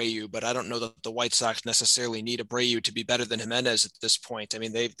than Abreu, but I don't know that the White Sox necessarily need Abreu to be better than Jimenez at this point. I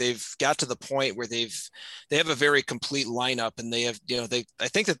mean, they've got to the point where they have a very complete lineup, and they have, I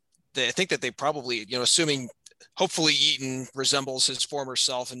think that they probably, assuming hopefully Eaton resembles his former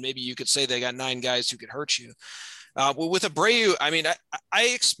self, and maybe you could say they got 9 guys who could hurt you. Well, with Abreu, I mean,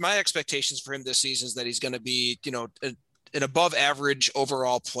 my expectations for him this season is that he's going to be, an above average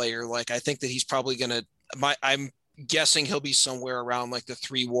overall player. Like, I think that he's probably going to, I'm guessing he'll be somewhere around like the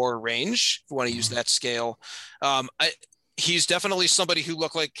 3 WAR range, if you want to use that scale. He's definitely somebody who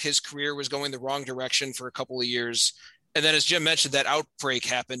looked like his career was going the wrong direction for a couple of years. And then, as Jim mentioned, that outbreak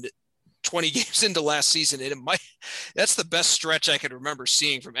happened 20 games into last season. And that's the best stretch I could remember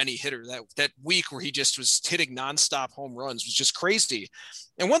seeing from any hitter. That week where he just was hitting nonstop home runs was just crazy.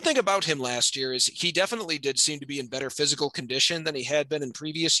 And one thing about him last year is he definitely did seem to be in better physical condition than he had been in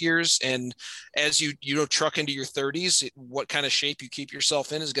previous years. And as you truck into your 30s, what kind of shape you keep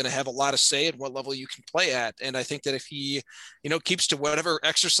yourself in is going to have a lot of say at what level you can play at. And I think that if he, keeps to whatever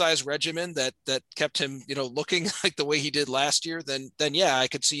exercise regimen that kept him, looking like the way he did last year, then yeah, I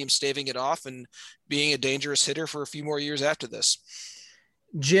could see him staving it off and being a dangerous hitter for a few more years after this.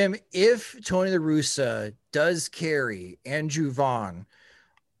 Jim, if Tony La Russa does carry Andrew Vaughn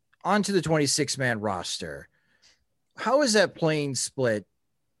onto the 26-man roster, how is that playing split?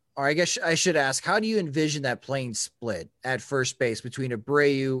 Or I guess I should ask, how do you envision that playing split at first base between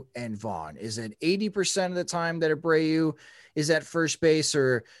Abreu and Vaughn? Is it 80% of the time that Abreu is at first base,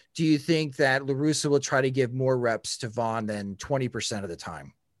 or do you think that La Russa will try to give more reps to Vaughn than 20% of the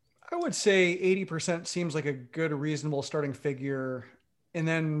time? I would say 80% seems like a good, reasonable starting figure, and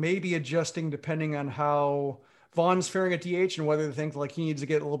then maybe adjusting depending on how Vaughn's faring at DH and whether they think like he needs to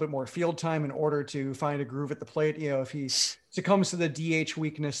get a little bit more field time in order to find a groove at the plate. If he succumbs to the DH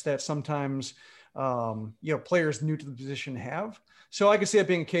weakness that sometimes, players new to the position have. So I can see it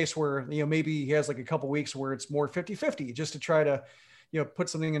being a case where, maybe he has like a couple weeks where it's more 50-50 just to try to, put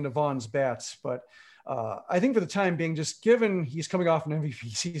something into Vaughn's bats. But I think for the time being, just given he's coming off an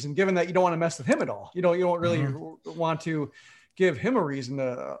MVP season, given that you don't want to mess with him at all, you don't really want to give him a reason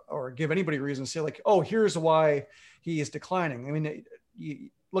to, or give anybody a reason to say like, oh, here's why he is declining. I mean,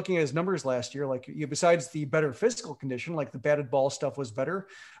 looking at his numbers last year, like besides the better physical condition, like the batted ball stuff was better,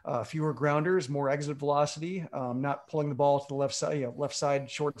 fewer grounders, more exit velocity, not pulling the ball to the left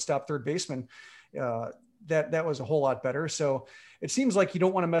side, shortstop, third baseman. That was a whole lot better. So it seems like you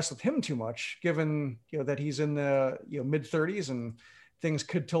don't want to mess with him too much, given, that he's in the, mid 30s and things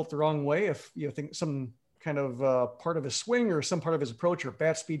could tilt the wrong way if think some kind of part of his swing or some part of his approach or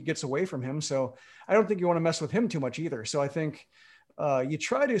bat speed gets away from him. So I don't think you want to mess with him too much either. So I think you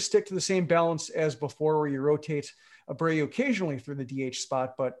try to stick to the same balance as before, where you rotate Abreu occasionally through the DH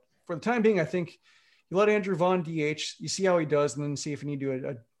spot. But for the time being, I think you let Andrew Vaughn DH, you see how he does, and then see if you need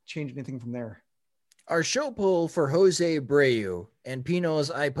to change anything from there. Our show poll for Jose Abreu and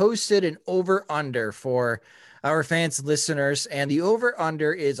Pinos, I posted an over-under for our fans, listeners, and the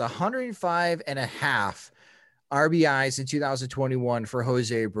over-under is 105.5 RBIs in 2021 for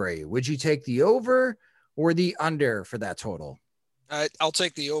Jose Abreu. Would you take the over or the under for that total? I'll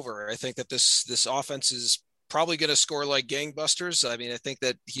take the over. I think that this offense is probably going to score like gangbusters. I mean, I think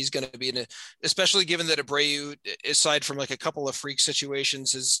that he's going to be especially given that Abreu, aside from like a couple of freak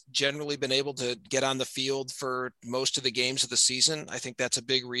situations, has generally been able to get on the field for most of the games of the season. I think that's a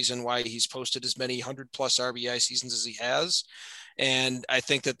big reason why he's posted as many 100+ RBI seasons as he has. And I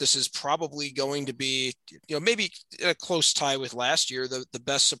think that this is probably going to be, maybe a close tie with last year, the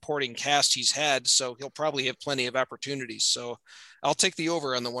best supporting cast he's had. So he'll probably have plenty of opportunities. So I'll take the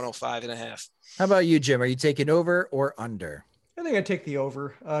over on the 105.5. How about you, Jim? Are you taking over or under? I think I'd take the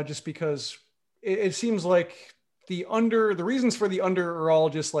over, just because it seems like the reasons for the under are all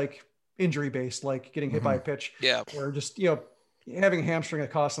just like injury based, like getting hit by a pitch. Yeah. Or just, having a hamstring that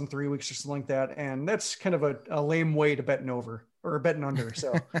costs them 3 weeks or something like that. And that's kind of a lame way to bet an over or bet an under.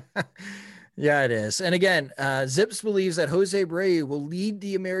 So yeah, it is. And again, Zips believes that Jose Abreu will lead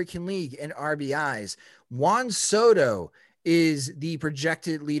the American League in RBIs. Juan Soto is the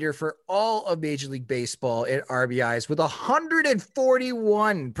projected leader for all of Major League Baseball at RBIs with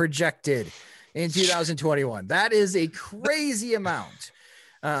 141 projected in 2021. That is a crazy amount.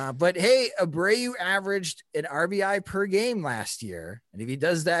 But hey, Abreu averaged an RBI per game last year. And if he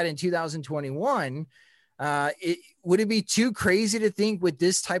does that in 2021, would it be too crazy to think with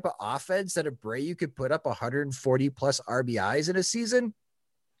this type of offense that Abreu could put up 140 plus RBIs in a season?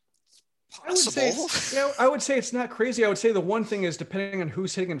 Possible. I would say it's not crazy. I would say the one thing is depending on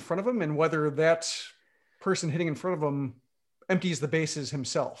who's hitting in front of him and whether that person hitting in front of him empties the bases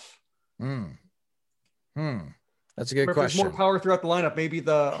himself. That's a good question. If there's more power throughout the lineup, maybe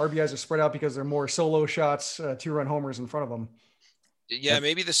the RBIs are spread out because there are more solo shots, 2-run homers in front of them. Yeah,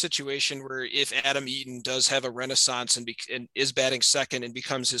 maybe the situation where if Adam Eaton does have a renaissance and is batting second and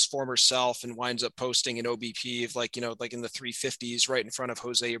becomes his former self and winds up posting an OBP of like in the 350s right in front of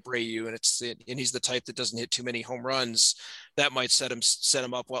Jose Abreu, and he's the type that doesn't hit too many home runs, that might set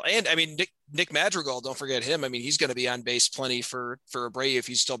him up well. And I mean, Nick Madrigal, don't forget him. I mean, he's going to be on base plenty for Abreu if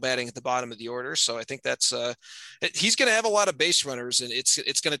he's still batting at the bottom of the order. So I think that's he's going to have a lot of base runners, and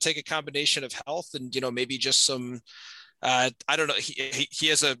it's going to take a combination of health and maybe just some. I don't know. He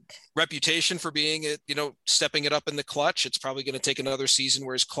has a reputation for being, stepping it up in the clutch. It's probably going to take another season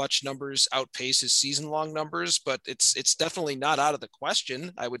where his clutch numbers outpace his season long numbers, but it's definitely not out of the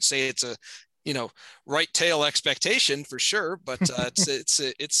question. I would say it's a right tail expectation for sure, but it's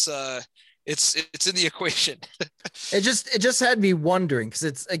in the equation. It just had me wondering, because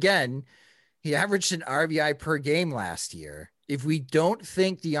it's, again, he averaged an RBI per game last year. If we don't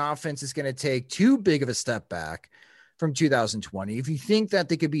think the offense is going to take too big of a step back from 2020, if you think that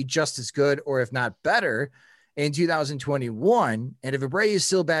they could be just as good or if not better in 2021, and if Abreu is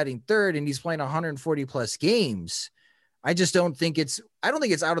still batting third and he's playing 140 plus games, I don't think it's out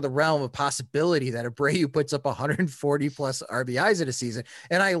of the realm of possibility that Abreu puts up 140 plus RBIs in a season.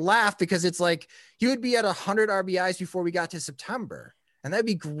 And I laugh because it's like he would be at 100 RBIs before we got to September. And that'd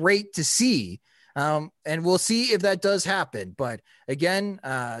be great to see. And we'll see if that does happen. But again,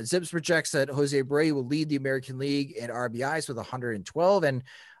 Zips projects that Jose Abreu will lead the American League in RBIs with 112. And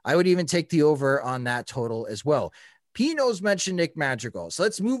I would even take the over on that total as well. Pino's mentioned Nick Madrigal. So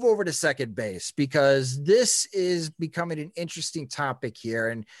let's move over to second base, because this is becoming an interesting topic here.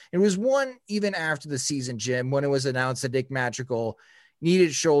 And it was one even after the season, Jim, when it was announced that Nick Madrigal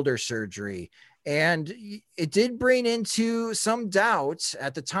needed shoulder surgery. And it did bring into some doubt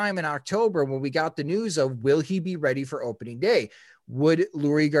at the time in October when we got the news of, will he be ready for opening day? Would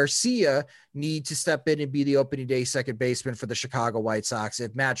Luis Garcia need to step in and be the opening day second baseman for the Chicago White Sox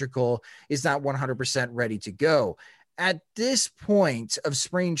if Madrigal is not 100% ready to go? At this point of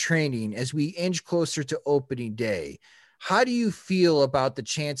spring training, as we inch closer to opening day, how do you feel about the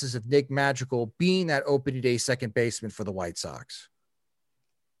chances of Nick Madrigal being that opening day second baseman for the White Sox?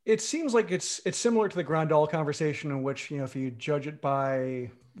 It seems like it's similar to the Grandal conversation, in which, if you judge it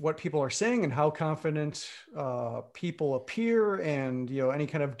by what people are saying and how confident people appear, and any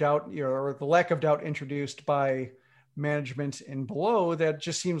kind of doubt, or the lack of doubt introduced by management and below, that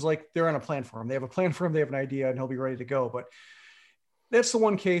just seems like they're on a plan for him. They have a plan for him. They have an idea, and he'll be ready to go. But that's the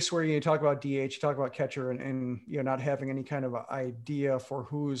one case where you talk about DH, you talk about catcher, and not having any kind of idea for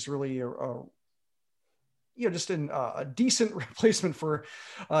who's really just a decent replacement for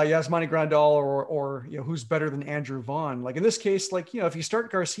Yasmani Grandal, or who's better than Andrew Vaughn. Like in this case, if you start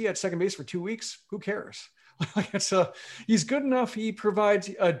Garcia at second base for 2 weeks, who cares? He's good enough. He provides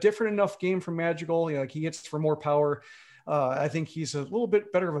a different enough game from Madrigal. He hits for more power. I think he's a little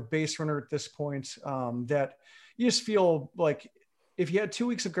bit better of a base runner at this point, that you just feel like if you had 2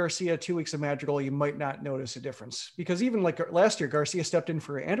 weeks of Garcia, 2 weeks of Madrigal, you might not notice a difference, because even like last year, Garcia stepped in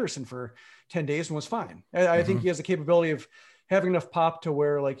for Anderson for 10 days and was fine. I think he has the capability of having enough pop to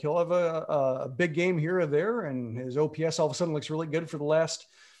where he'll have a big game here or there, and his OPS all of a sudden looks really good for the last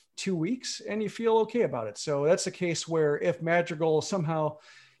 2 weeks, and you feel okay about it. So that's a case where if Madrigal somehow,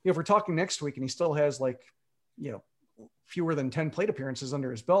 if we're talking next week and he still has fewer than 10 plate appearances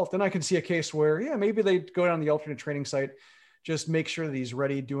under his belt, then I can see a case where, maybe they go down the alternate training site, just make sure that he's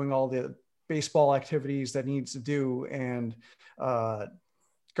ready, doing all the baseball activities that he needs to do. And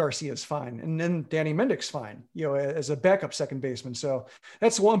Garcia's fine. And then Danny Mendick's fine, as a backup second baseman. So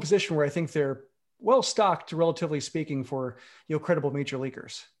that's one position where I think they're well stocked, relatively speaking, for, credible major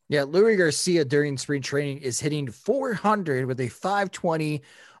leaguers. Yeah. Luis Garcia during spring training is hitting 400 with a 520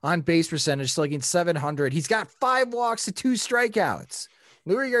 on base percentage, slugging 700. He's got 5 walks to 2 strikeouts.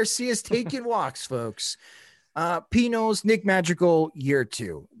 Luis Garcia's taking walks, folks. Pino's Nick Madrigal year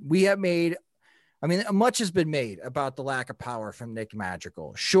 2. We have made, much has been made about the lack of power from Nick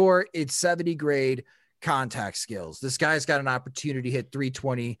Madrigal. Sure, it's 70 grade contact skills. This guy's got an opportunity to hit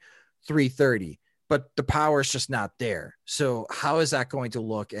 320, 330, but the power is just not there. So how is that going to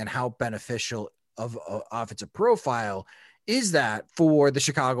look, and how beneficial of offensive profile is that for the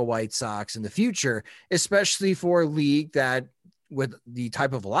Chicago White Sox in the future, especially for a league that, with the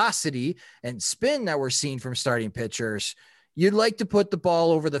type of velocity and spin that we're seeing from starting pitchers, you'd like to put the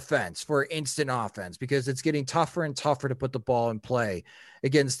ball over the fence for instant offense, because it's getting tougher and tougher to put the ball in play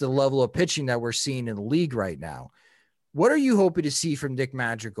against the level of pitching that we're seeing in the league right now. What are you hoping to see from Nick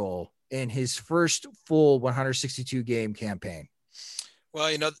Madrigal in his first full 162 game campaign?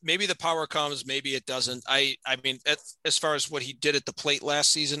 Well, maybe the power comes, maybe it doesn't. I mean, as far as what he did at the plate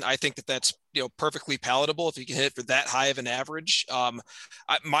last season, I think that's perfectly palatable if he can hit for that high of an average.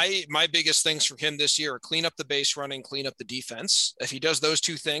 My biggest things for him this year are clean up the base running, clean up the defense. If he does those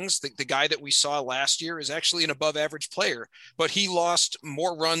two things, the guy that we saw last year is actually an above average player, but he lost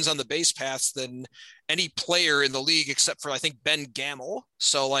more runs on the base paths than any player in the league, except for, I think, Ben Gamel.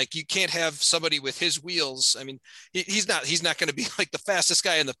 So you can't have somebody with his wheels. I mean, he's not going to be like the fastest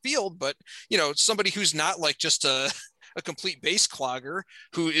guy in the field, but somebody who's not just a complete base clogger,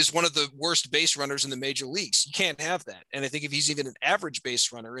 who is one of the worst base runners in the major leagues. You can't have that. And I think if he's even an average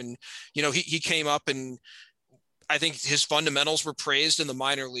base runner, and, he came up, and I think his fundamentals were praised in the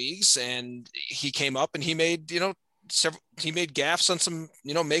minor leagues, and he came up and he made, he made gaffes on some,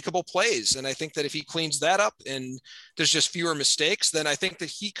 makeable plays. And I think that if he cleans that up and there's just fewer mistakes, then I think that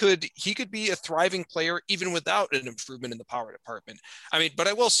he could be a thriving player even without an improvement in the power department. I mean, but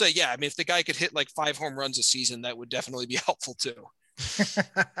I will say, yeah, I mean, if the guy could hit like 5 home runs a season, that would definitely be helpful too.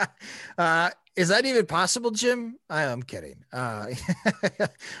 Is that even possible, Jim? I'm kidding.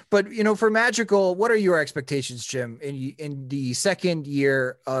 But for Madrigal, what are your expectations, Jim, in the second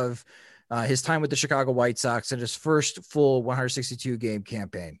year of his time with the Chicago White Sox and his first full 162 game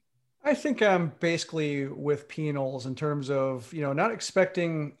campaign? I think I'm basically with P-Knowles in terms of, not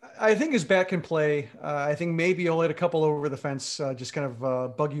expecting, I think his bat can play. I think maybe he'll hit a couple over the fence, just kind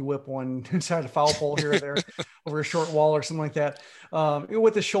of buggy whip one inside a foul pole here or there over a short wall or something like that.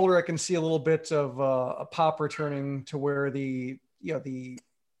 With the shoulder, I can see a little bit of a pop returning to where the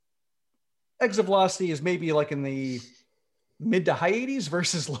exit velocity is maybe like in the mid to high 80s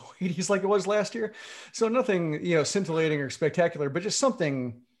versus low 80s like it was last year. So nothing, scintillating or spectacular, but just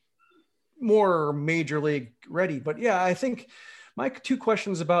something more major league ready. But yeah, I think my 2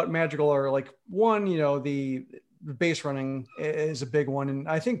 questions about Madrigal are like, one, the base running is a big one. And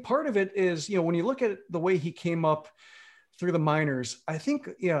I think part of it is, when you look at the way he came up through the minors, I think,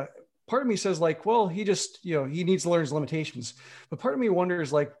 part of me says like, well, he just, he needs to learn his limitations. But part of me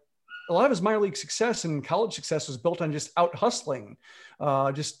wonders like, a lot of his minor league success and college success was built on just out hustling,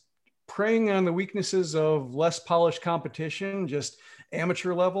 just preying on the weaknesses of less polished competition, just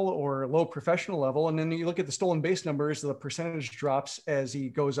amateur level or low professional level. And then you look at the stolen base numbers, the percentage drops as he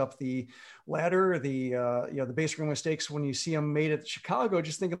goes up the ladder, the base running mistakes when you see him made at Chicago,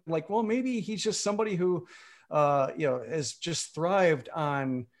 just thinking like, well, maybe he's just somebody who, has just thrived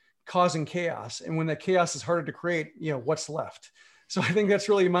on causing chaos. And when that chaos is harder to create, what's left? So I think that's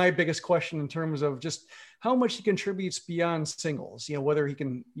really my biggest question in terms of just how much he contributes beyond singles, whether he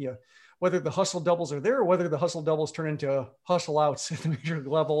can, whether the hustle doubles are there or whether the hustle doubles turn into hustle outs at the major league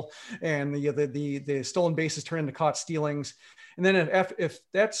level and the stolen bases turn into caught stealings. And then if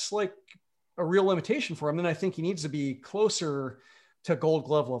that's like a real limitation for him, then I think he needs to be closer to Gold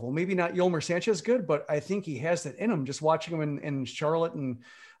Glove level. Maybe not Yolmer Sanchez good, but I think he has that in him. Just watching him in Charlotte and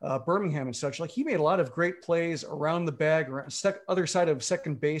Birmingham and such, like he made a lot of great plays around the bag, other side of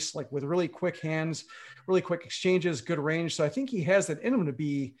second base, like with really quick hands, really quick exchanges, good range. So I think he has that in him to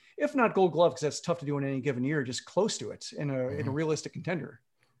be, if not Gold Glove, because that's tough to do in any given year, just close to it in a realistic contender.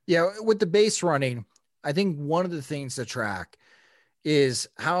 Yeah, with the base running, I think one of the things to track is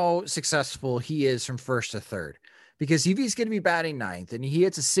how successful he is from first to third. Because if he's going to be batting ninth and he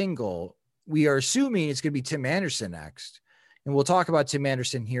hits a single, we are assuming it's going to be Tim Anderson next. And we'll talk about Tim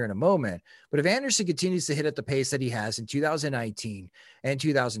Anderson here in a moment. But if Anderson continues to hit at the pace that he has in 2019 and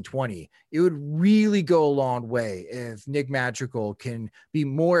 2020, it would really go a long way if Nick Madrigal can be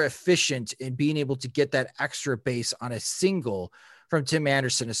more efficient in being able to get that extra base on a single from Tim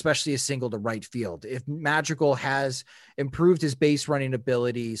Anderson, especially a single to right field. If Madrigal has improved his base running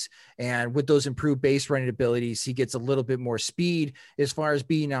abilities, and with those improved base running abilities, he gets a little bit more speed as far as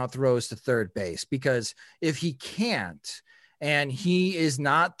beating out throws to third base. Because if he can't, and he is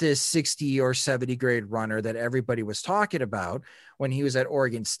not this 60 or 70 grade runner that everybody was talking about when he was at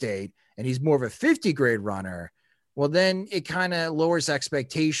Oregon State, and he's more of a 50 grade runner, well, then it kind of lowers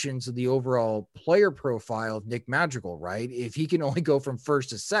expectations of the overall player profile of Nick Madrigal, right? If he can only go from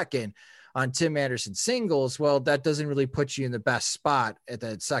first to second on Tim Anderson singles, well, that doesn't really put you in the best spot at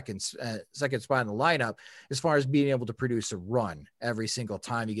that second spot in the lineup as far as being able to produce a run every single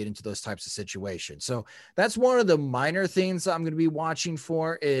time you get into those types of situations. So that's one of the minor things I'm going to be watching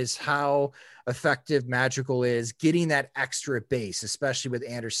for, is how effective Madrigal is getting that extra base, especially with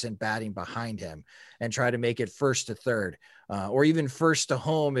Anderson batting behind him, and try to make it first to third, or even first to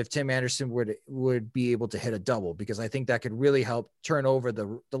home if Tim Anderson would be able to hit a double, because I think that could really help turn over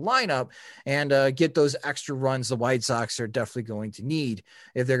the lineup and get those extra runs the White Sox are definitely going to need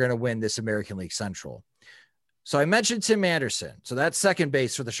if they're going to win this American League Central. So I mentioned Tim Anderson. So that's second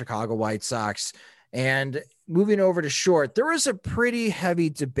base for the Chicago White Sox. And moving over to short, there was a pretty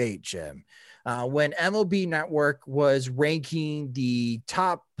heavy debate, Jim, when MLB Network was ranking the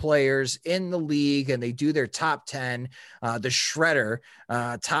top players in the league, and they do their top 10, the Shredder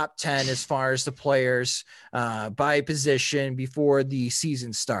top 10 as far as the players by position before the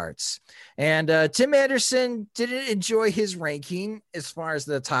season starts. And Tim Anderson didn't enjoy his ranking as far as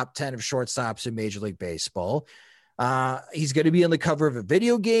the top 10 of shortstops in Major League Baseball. He's going to be on the cover of a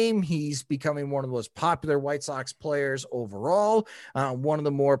video game. He's becoming one of the most popular White Sox players overall, one of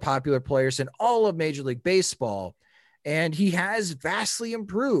the more popular players in all of Major League Baseball. And he has vastly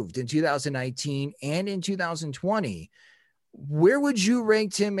improved in 2019 and in 2020. Where would you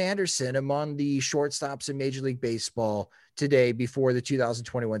rank Tim Anderson among the shortstops in Major League Baseball today before the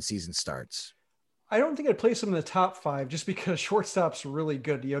 2021 season starts? I don't think I'd place him in the top 5 just because shortstop's really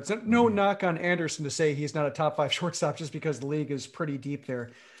good. You know, it's no knock on Anderson to say he's not a top 5 shortstop just because the league is pretty deep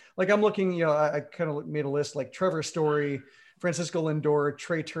there. Like I'm looking, you know, I kind of made a list like Trevor Story, Francisco Lindor,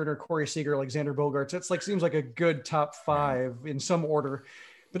 Trey Turner, Corey Seager, Alexander Bogaerts. It's like, seems like a good top 5 in some order.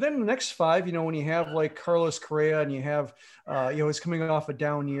 But then the next 5, you know, when you have like Carlos Correa and you have, you know, he's coming off a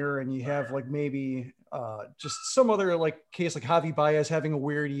down year and you have like maybe just some other like case like Javi Baez having a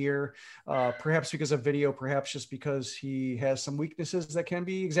weird year, perhaps because of video, perhaps just because he has some weaknesses that can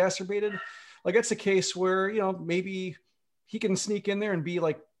be exacerbated. Like that's a case where, you know, maybe he can sneak in there and be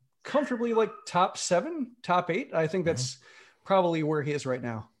like comfortably like top 7, top 8. I think that's probably where he is right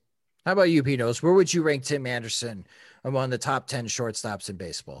now. How about you, Pinos? Where would you rank Tim Anderson among the top 10 shortstops in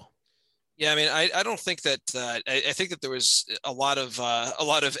baseball? Yeah, I mean, I don't think that I think that there was a lot of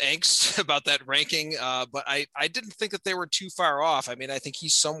angst about that ranking, but I didn't think that they were too far off. I mean, I think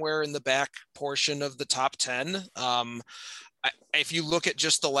he's somewhere in the back portion of the top 10. If you look at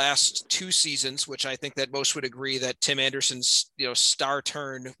just the last 2 seasons, which I think that most would agree that Tim Anderson's, you know, star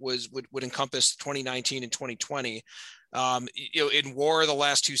turn would encompass 2019 and 2020. You know, in WAR, the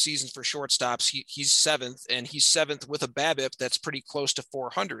last 2 seasons for shortstops, he's 7th, and he's 7th with a BABIP that's pretty close to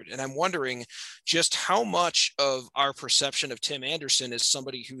 400. And I'm wondering just how much of our perception of Tim Anderson as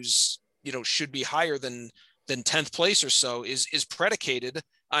somebody who's, you know, should be higher than 10th place or so is predicated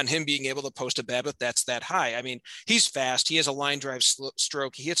on him being able to post a BABIP that's that high. I mean, he's fast. He has a line drive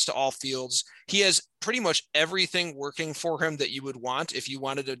stroke. He hits to all fields. He has pretty much everything working for him that you would want if you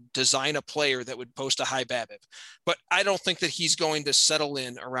wanted to design a player that would post a high BABIP. But I don't think that he's going to settle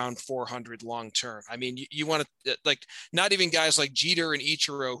in around 400 long term. I mean, you want to, like, not even guys like Jeter and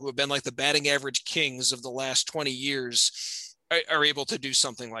Ichiro, who have been like the batting average kings of the last 20 years, are able to do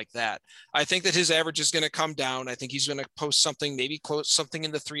something like that. I think that his average is going to come down. I think he's going to post something, maybe close something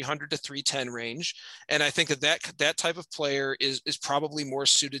in the 300 to 310 range. And I think that type of player is probably more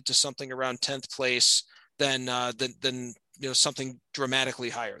suited to something around 10th place than you know, something dramatically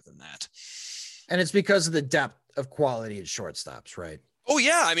higher than that. And it's because of the depth of quality at shortstops, right? Oh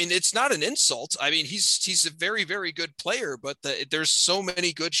yeah, I mean, it's not an insult. I mean, he's a very, very good player, but there's so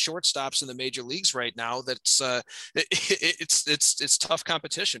many good shortstops in the major leagues right now that it's tough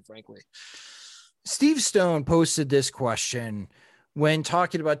competition, frankly. Steve Stone posted this question when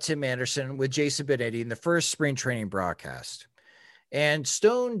talking about Tim Anderson with Jason Benetti in the first spring training broadcast. And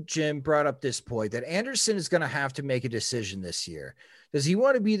Stone, Jim, brought up this point that Anderson is going to have to make a decision this year. Does he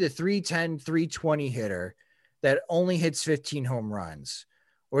want to be the 310, 320 hitter that only hits 15 home runs?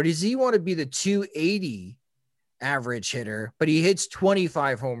 Or does he want to be the 280 average hitter, but he hits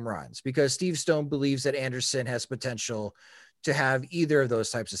 25 home runs? Because Steve Stone believes that Anderson has potential to have either of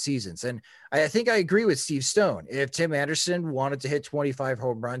those types of seasons. And I think I agree with Steve Stone. If Tim Anderson wanted to hit 25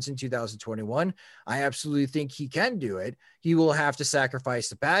 home runs in 2021, I absolutely think he can do it. He will have to sacrifice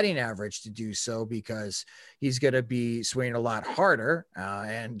the batting average to do so because he's going to be swinging a lot harder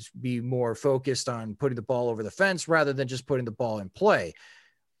and be more focused on putting the ball over the fence rather than just putting the ball in play.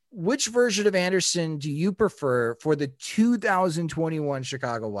 Which version of Anderson do you prefer for the 2021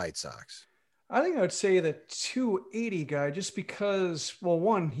 Chicago White Sox? I think I would say the 280 guy, just because, well,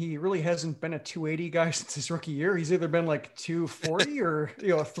 one, he really hasn't been a 280 guy since his rookie year. He's either been like 240 or,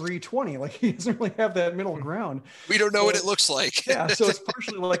 you know, 320. Like he doesn't really have that middle ground. We don't know what it looks like. Yeah. So it's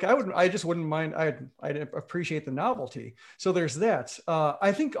partially like, I just wouldn't mind. I'd appreciate the novelty. So there's that.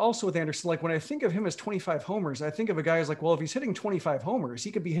 I think also with Anderson, like when I think of him as 25 homers, I think of a guy who's like, well, if he's hitting 25 homers,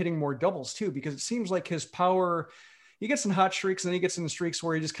 he could be hitting more doubles too, because it seems like his power, he gets in hot streaks and then he gets in streaks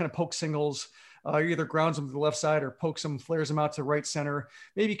where he just kind of pokes singles. Either grounds them to the left side or pokes them, flares them out to right center.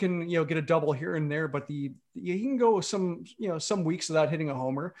 Maybe you can, you know, get a double here and there, but he can go some weeks without hitting a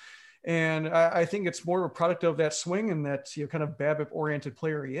homer. And I think it's more of a product of that swing and that, you know, kind of BABIP oriented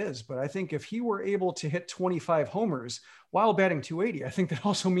player he is. But I think if he were able to hit 25 homers while batting 280, I think that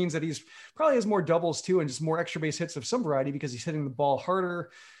also means that he's probably has more doubles too, and just more extra base hits of some variety because he's hitting the ball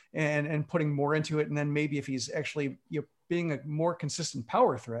harder and putting more into it. And then maybe if he's actually, you know, being a more consistent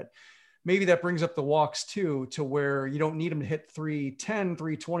power threat, maybe that brings up the walks too, to where you don't need him to hit 310,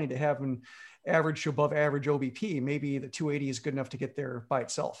 320 to have an average to above average OBP. Maybe the 280 is good enough to get there by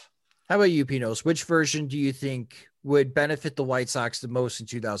itself. How about you, Pinos? Which version do you think would benefit the White Sox the most in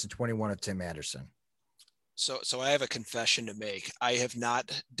 2021 of Tim Anderson? So I have a confession to make. I have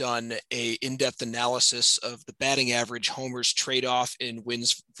not done a in-depth analysis of the batting average homers trade-off in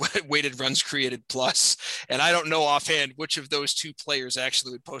wins weighted runs created plus, and I don't know offhand which of those two players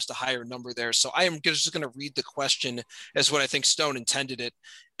actually would post a higher number there. So I am just going to read the question as what I think Stone intended it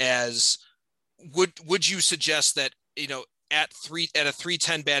as. Would you suggest that, at a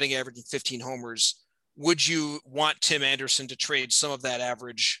 310 batting average and 15 homers, would you want Tim Anderson to trade some of that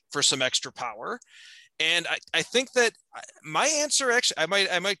average for some extra power? And I think that my answer, actually,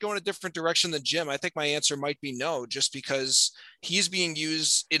 I might go in a different direction than Jim. I think my answer might be no, just because he's being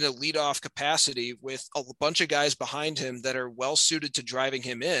used in a leadoff capacity with a bunch of guys behind him that are well suited to driving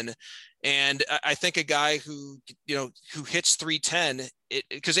him in. And I think a guy who hits 310,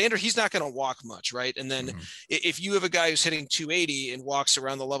 because he's not going to walk much, right? And then if you have a guy who's hitting 280 and walks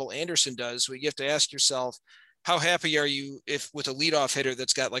around the level Anderson does, well, you have to ask yourself, how happy are you if with a leadoff hitter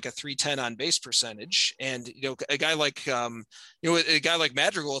that's got like a 310 on base percentage, and a guy like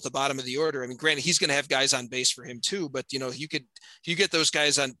Madrigal at the bottom of the order? I mean, granted, he's going to have guys on base for him too, but you get those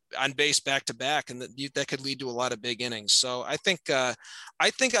guys on base back to back, and that could lead to a lot of big innings. So I think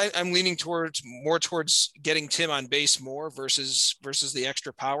I'm leaning more towards getting Tim on base more versus the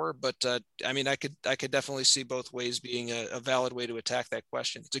extra power. But I mean, I could definitely see both ways being a valid way to attack that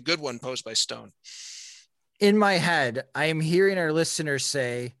question. It's a good one posed by Stone. In my head, I am hearing our listeners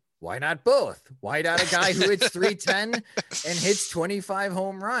say, why not both? Why not a guy who hits 310 and hits 25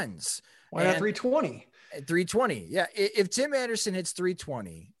 home runs? Why not 320? 320. Yeah. If Tim Anderson hits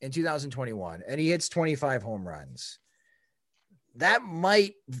 320 in 2021 and he hits 25 home runs, that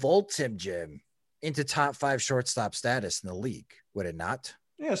might vault him, Jim, into top 5 shortstop status in the league. Would it not?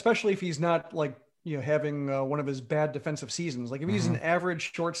 Yeah, especially if he's not having one of his bad defensive seasons. Like if he's an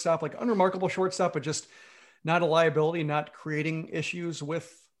average shortstop, like unremarkable shortstop, but just not a liability, not creating issues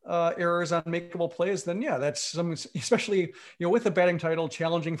with errors on makeable plays, then yeah, that's something, especially, with a batting title,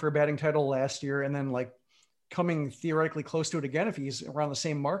 challenging for a batting title last year, and then coming theoretically close to it again, if he's around the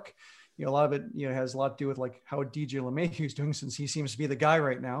same mark. A lot of it, has a lot to do with how DJ LeMahieu is doing, since he seems to be the guy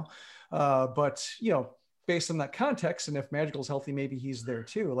right now. But based on that context, and if Madrigal's healthy, maybe he's there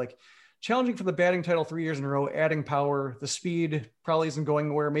too. Challenging for the batting title 3 years in a row, adding power, the speed probably isn't going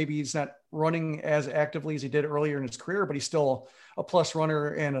nowhere. Maybe he's not running as actively as he did earlier in his career, but he's still a plus runner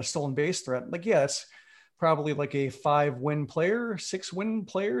and a stolen base threat. It's probably a 5-win player, 6-win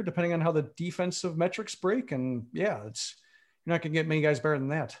player, depending on how the defensive metrics break. And yeah, you're not going to get many guys better than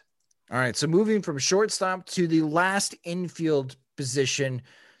that. All right. So moving from shortstop to the last infield position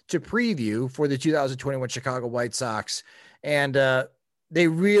to preview for the 2021 Chicago White Sox. And, they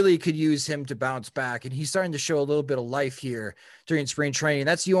really could use him to bounce back. And he's starting to show a little bit of life here during spring training.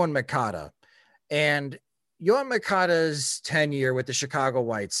 That's Yoan Moncada. And Yoan Moncada's tenure with the Chicago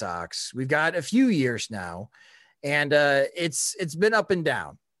White Sox, we've got a few years now, and it's been up and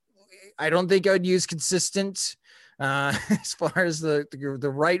down. I don't think I would use consistent as far as the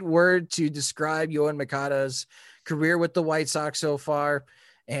right word to describe Yoan Moncada's career with the White Sox so far.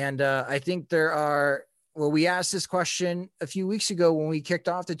 And I think we asked this question a few weeks ago when we kicked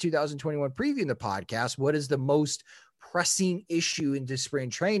off the 2021 preview in the podcast. What is the most pressing issue into spring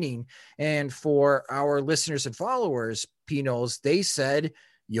training? And for our listeners and followers, Pinos, they said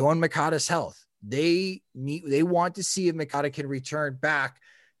Yoan Moncada's health. They want to see if Moncada can return back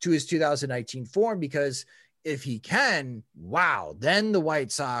to his 2019 form, because if he can, wow, then the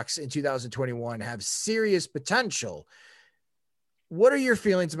White Sox in 2021 have serious potential. What are your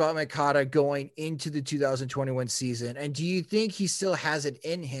feelings about Moncada going into the 2021 season? And do you think he still has it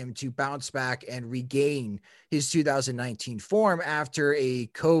in him to bounce back and regain his 2019 form after a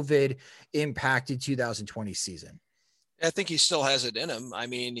COVID impacted 2020 season? I think he still has it in him. I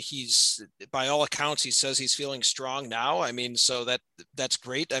mean, he's, by all accounts, he says he's feeling strong now. I mean, so that's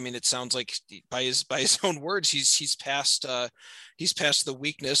great. I mean, it sounds like by his own words, he's past the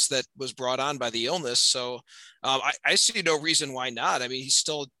weakness that was brought on by the illness. So I see no reason why not. I mean, he's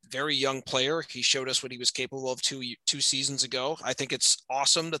still a very young player. He showed us what he was capable of two seasons ago. I think it's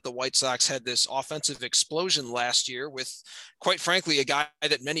awesome that the White Sox had this offensive explosion last year with, quite frankly, a guy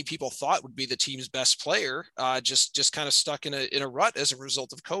that many people thought would be the team's best player, just kind of stuck in a rut as a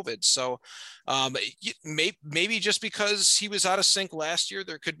result of COVID. So maybe just because he was out of sync last year,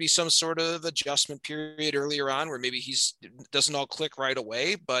 there could be some sort of adjustment period earlier on where maybe doesn't all click right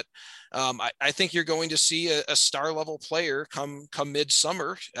away. But I think you're going to see a star level player come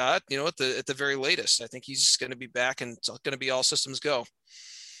midsummer, at the very latest. I think he's going to be back and it's going to be all systems go.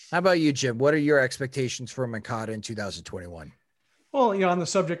 How about you, Jim? What are your expectations for Moncada in 2021? Well, on the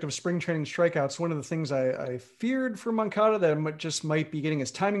subject of spring training strikeouts, one of the things I feared for Moncada that just might be getting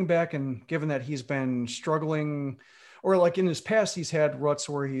his timing back. And given that he's been struggling, or like in his past, he's had ruts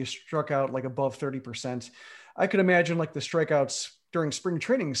where he struck out like above 30%. I could imagine like the strikeouts during spring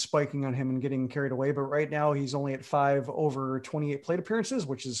training spiking on him and getting carried away. But right now he's only at 5 over 28 plate appearances,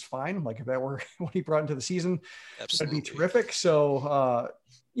 which is fine. Like if that were what he brought into the season, Absolutely. that'd be terrific. So,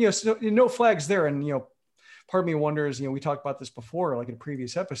 so no flags there. And, part of me wonders, we talked about this before, like in a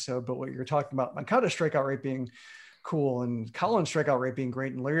previous episode, but what you're talking about, Moncada's strikeout rate being cool and Colin's strikeout rate being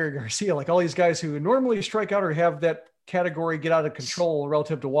great, and Larry Garcia, like all these guys who normally strike out or have that category get out of control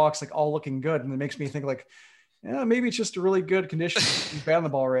relative to walks, like all looking good. And it makes me think like, maybe it's just a really good condition to bat on the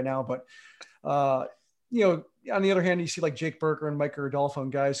ball right now. But, on the other hand, you see like Jake Burger and Mike Rodolfo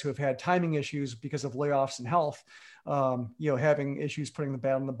and guys who have had timing issues because of layoffs and health, having issues putting the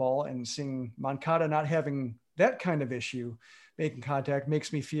bat on the ball, and seeing Moncada not having that kind of issue making contact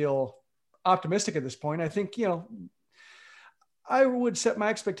makes me feel optimistic at this point. I think, I would set my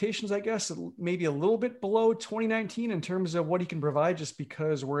expectations, I guess, maybe a little bit below 2019 in terms of what he can provide, just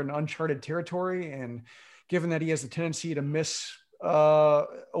because we're in uncharted territory. And given that he has the tendency to miss a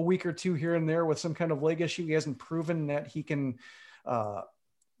week or two here and there with some kind of leg issue, he hasn't proven that he can,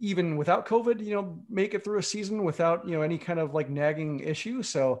 even without COVID, make it through a season without, any kind of like nagging issue.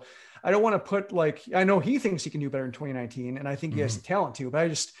 So I don't want to put I know he thinks he can do better in 2019, and I think he has the talent to, but I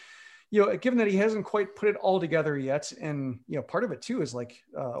just, given that he hasn't quite put it all together yet. And, part of it too is like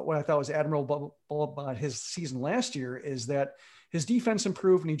what I thought was admirable about his season last year is that his defense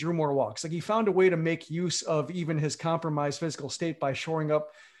improved and he drew more walks. Like he found a way to make use of even his compromised physical state by shoring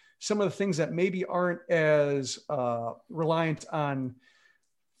up some of the things that maybe aren't as reliant on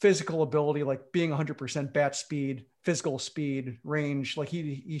physical ability, like being 100% bat speed, physical speed, range. Like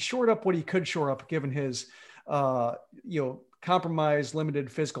he shored up what he could shore up given his, compromised,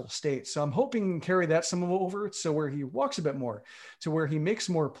 limited physical state. So I'm hoping to carry that some over, so where he walks a bit more, to where he makes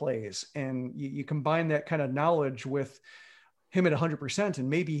more plays, and you combine that kind of knowledge with him at 100%, and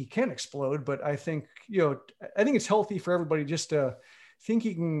maybe he can explode. But I think, I think it's healthy for everybody just to think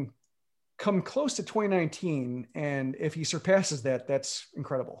he can come close to 2019. And if he surpasses that, that's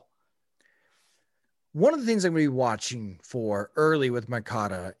incredible. One of the things I'm going to be watching for early with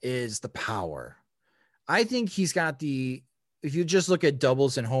Moncada is the power. I think he's got if you just look at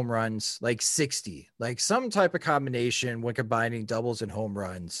doubles and home runs, like 60, like some type of combination when combining doubles and home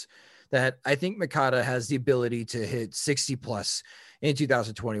runs, that I think Moncada has the ability to hit 60 plus in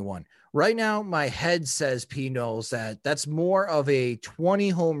 2021. Right now, my head says P knows that's more of a 20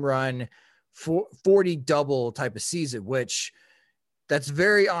 home run, 40 double type of season, which that's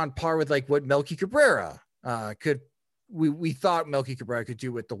very on par with like what Melky Cabrera we thought Melky Cabrera could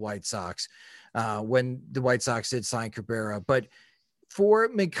do with the White Sox when the White Sox did sign Cabrera. But for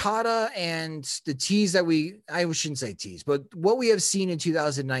Moncada and the tease that I shouldn't say tease, but what we have seen in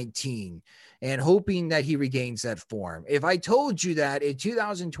 2019 and hoping that he regains that form. If I told you that in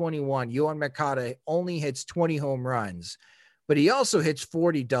 2021, Yoan Moncada only hits 20 home runs, but he also hits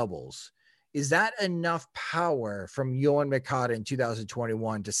 40 doubles, is that enough power from Yoan Moncada in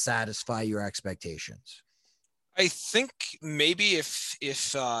 2021 to satisfy your expectations? I think maybe if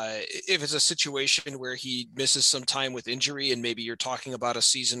it's a situation where he misses some time with injury, and maybe you're talking about a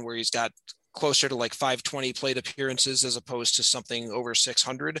season where he's got closer to like 520 plate appearances as opposed to something over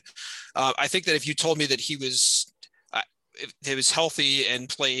 600. I think that if you told me that he was healthy and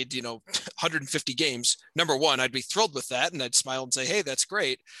played, 150 games, number one, I'd be thrilled with that. And I'd smile and say, hey, that's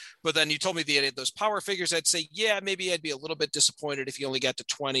great. But then you told me that those power figures, I'd say, yeah, maybe I'd be a little bit disappointed if he only got to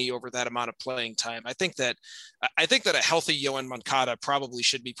 20 over that amount of playing time. I think that a healthy Yoan Moncada probably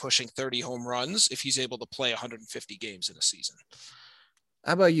should be pushing 30 home runs if he's able to play 150 games in a season.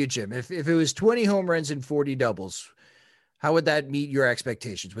 How about you, Jim? If it was 20 home runs and 40 doubles, how would that meet your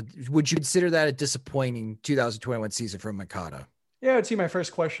expectations? Would you consider that a disappointing 2021 season for Moncada? Yeah, I'd see my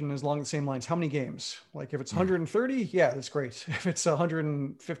first question is along the same lines. How many games? Like if it's 130, yeah, that's great. If it's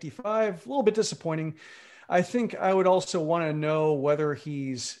 155, a little bit disappointing. I think I would also want to know whether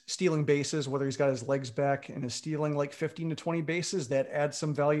he's stealing bases, whether he's got his legs back and is stealing like 15 to 20 bases. That adds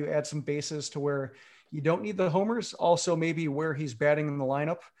some value, adds some bases to where you don't need the homers. Also, maybe where he's batting in the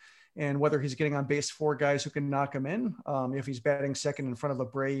lineup, and whether he's getting on base for guys who can knock him in. If he's batting second in front of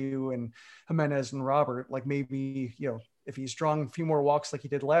Abreu and Jimenez and Robert, like maybe, if he's drawing a few more walks like he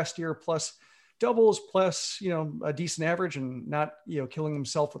did last year, plus doubles, plus, a decent average and not, killing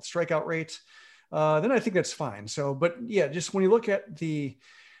himself with strikeout rate, then I think that's fine. So, but yeah, just when you look at the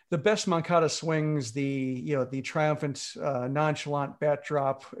the best Moncada swings, the triumphant, nonchalant bat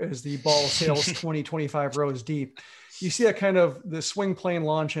drop as the ball sails 20, 25 rows deep. You see that kind of the swing plane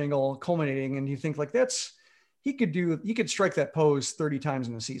launch angle culminating, and you think like he could strike that pose 30 times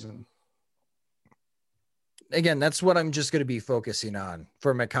in a season. Again, that's what I'm just going to be focusing on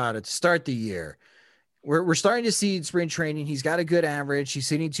for Moncada to start the year. We're starting to see in spring training, he's got a good average. He's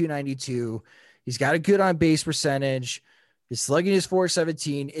hitting 292. He's got a good on base percentage. His slugging is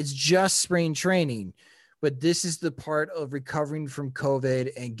 417. It's just spring training, but this is the part of recovering from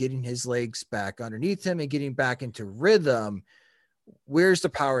COVID and getting his legs back underneath him and getting back into rhythm. Where's the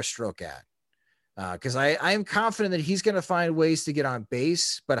power stroke at? Because I am confident that he's going to find ways to get on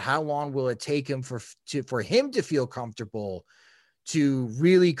base, but how long will it take him for him to feel comfortable to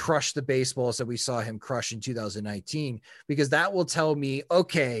really crush the baseballs that we saw him crush in 2019? Because that will tell me,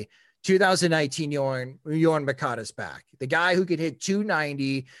 okay, 2019 Yoán Moncada's back. The guy who could hit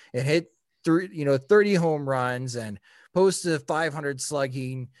 290 and hit 30 home runs and post a 500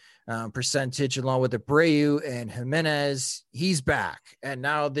 slugging percentage along with Abreu and Jimenez, he's back. And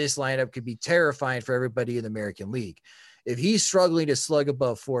now this lineup could be terrifying for everybody in the American League. If he's struggling to slug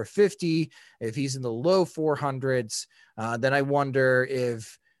above 450, if he's in the low 400s, then I wonder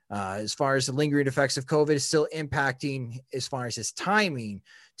if as far as the lingering effects of COVID is still impacting as far as his timing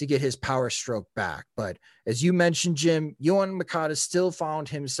to get his power stroke back. But as you mentioned, Jim, Yoán Moncada still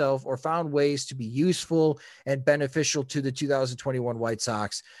found ways to be useful and beneficial to the 2021 White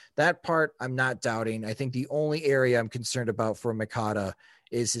Sox. That part I'm not doubting. I think the only area I'm concerned about for Moncada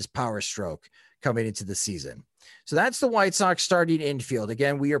is his power stroke coming into the season. So that's the White Sox starting infield.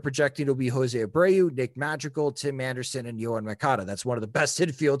 Again, we are projecting it'll be Jose Abreu, Nick Madrigal, Tim Anderson, and Yoán Moncada. That's one of the best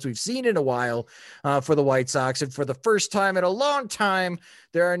infields we've seen in a while for the White Sox. And for the first time in a long time,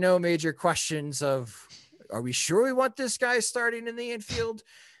 there are no major questions of, are we sure we want this guy starting in the infield?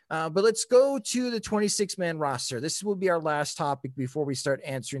 But let's go to the 26-man roster. This will be our last topic before we start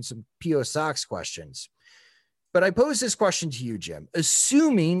answering some P.O. Sox questions. But I pose this question to you, Jim.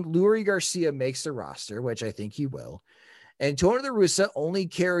 Assuming Leury Garcia makes the roster, which I think he will, and Tony La Russa only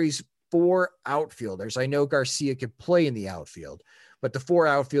carries 4 outfielders. I know Garcia could play in the outfield, but the 4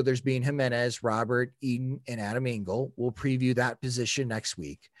 outfielders being Jimenez, Robert, Eden, and Adam Engel. We'll preview that position next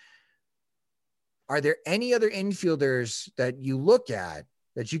week. Are there any other infielders that you look at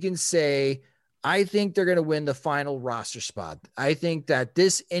that you can say, I think they're going to win the final roster spot? I think that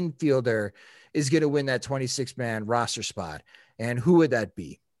this infielder is going to win that 26-man roster spot. And who would that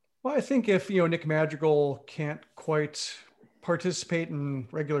be? Well, I think if, Nick Madrigal can't quite participate in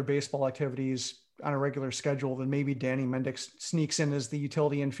regular baseball activities on a regular schedule, then maybe Danny Mendick sneaks in as the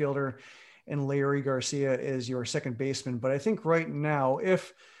utility infielder and Leury Garcia is your second baseman. But I think right now,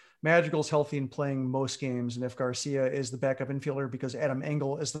 if Madrigal's healthy and playing most games, and if Garcia is the backup infielder because Adam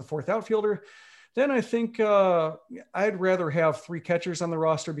Engel is the 4th outfielder, then I think I'd rather have 3 catchers on the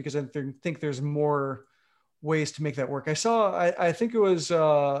roster because I think there's more ways to make that work. I think it was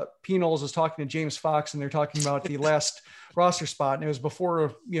P. Knowles was talking to James Fox, and they're talking about the last roster spot. And it was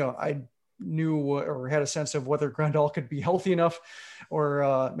before, I knew or had a sense of whether Grandal could be healthy enough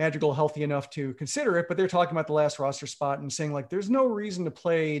or Madrigal healthy enough to consider it. But they're talking about the last roster spot and saying, like, there's no reason to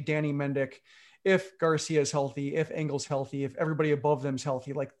play Danny Mendick if Garcia is healthy, if Engel's healthy, if everybody above them's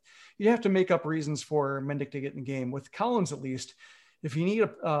healthy. Like, you have to make up reasons for Mendick to get in the game. With Collins, at least, if you need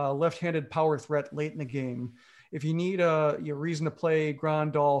a left-handed power threat late in the game, if you need a reason to play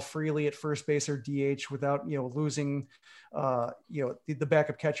Grandal freely at first base or DH without losing the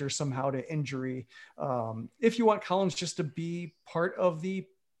backup catcher somehow to injury, if you want Collins just to be part of the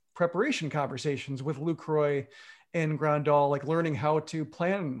preparation conversations with Lucroy and Grandal, like learning how to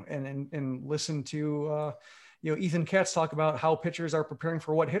plan and listen to Ethan Katz talk about how pitchers are preparing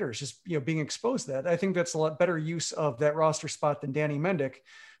for what hitters, just, being exposed to that. I think that's a lot better use of that roster spot than Danny Mendick,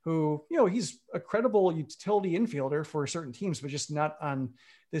 who, he's a credible utility infielder for certain teams, but just not on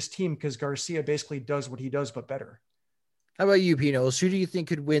this team because Garcia basically does what he does, but better. How about you, P. Knowles? Who do you think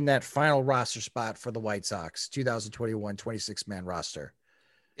could win that final roster spot for the White Sox 2021 26-man roster?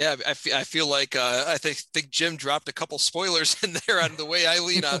 Yeah, I feel like I think Jim dropped a couple spoilers in there on the way I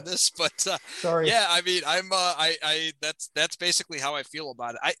lean on this, but sorry. Yeah, I mean, that's basically how I feel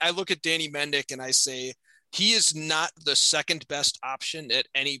about it. I look at Danny Mendick and I say he is not the second best option at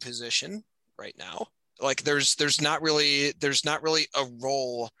any position right now. Like there's not really a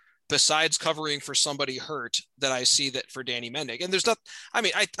role besides covering for somebody hurt that I see that for Danny Mendick. And there's not. I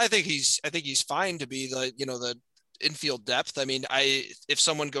mean, I think he's fine to be the infield depth. I mean, if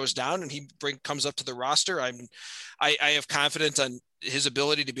someone goes down and he comes up to the roster, I have confidence his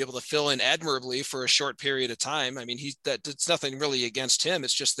ability to be able to fill in admirably for a short period of time. I mean, it's nothing really against him.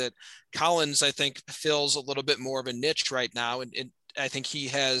 It's just that Collins, I think, fills a little bit more of a niche right now. And I think he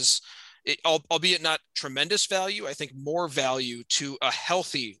has, albeit not tremendous value, I think more value to a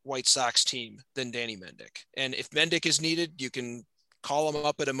healthy White Sox team than Danny Mendick. And if Mendick is needed, you can call him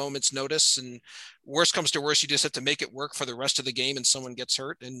up at a moment's notice, and worst comes to worst, you just have to make it work for the rest of the game and someone gets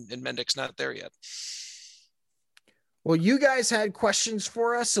hurt, and Mendick's not there yet. Well, you guys had questions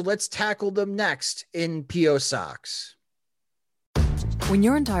for us, so let's tackle them next in PO Sox. When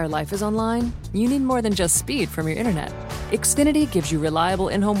your entire life is online, you need more than just speed from your internet. Xfinity gives you reliable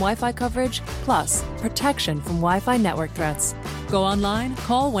in-home Wi-Fi coverage, plus protection from Wi-Fi network threats. Go online,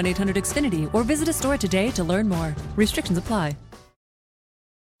 call 1-800-XFINITY, or visit a store today to learn more. Restrictions apply.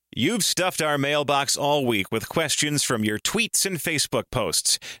 You've stuffed our mailbox all week with questions from your tweets and Facebook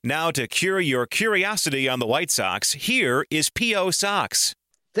posts. Now, to cure your curiosity on the White Sox, here is P.O. Sox.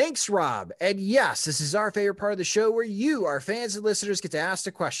 Thanks, Rob. And yes, this is our favorite part of the show where you, our fans and listeners, get to ask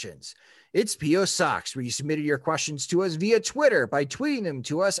the questions. It's P.O. Sox, where you submitted your questions to us via Twitter by tweeting them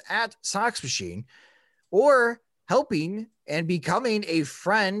to us at Sox Machine, or helping and becoming a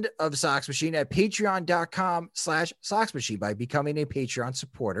friend of Sox Machine at patreon.com/Sox Machine by becoming a Patreon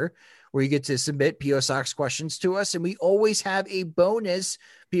supporter, where you get to submit PO Sox questions to us. And we always have a bonus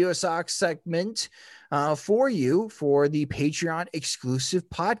PO Sox segment for you for the Patreon exclusive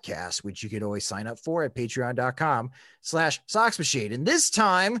podcast, which you can always sign up for at patreon.com/Sox Machine. And this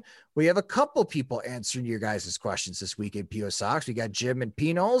time we have a couple people answering your guys' questions this week in PO Sox. We got Jim and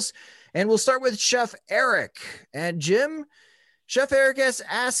P-Knowles, and we'll start with Chef Eric. And Jim, Chef Eric is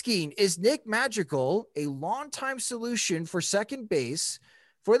asking, is Nick Madrigal a longtime solution for second base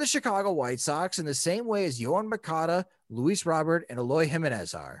for the Chicago White Sox in the same way as Yoan Moncada, Luis Robert, and Eloy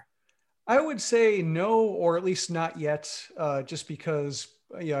Jimenez are? I would say no, or at least not yet, just because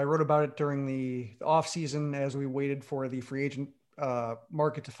I wrote about it during the off season as we waited for the free agent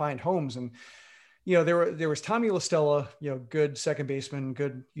market to find homes. And, there was Tommy La Stella, good second baseman,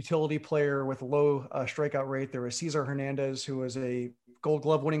 good utility player with a low strikeout rate. There was Cesar Hernandez, who was a Gold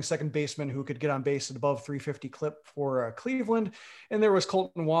Glove winning second baseman who could get on base at above 350 clip for Cleveland. And there was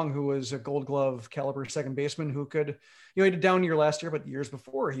Colton Wong, who was a Gold Glove caliber second baseman who could, he had a down year last year, but years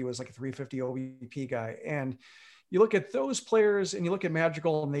before he was like a 350 OBP guy. And you look at those players and you look at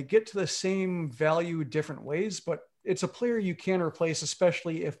Madrigal, and they get to the same value different ways, but it's a player you can replace,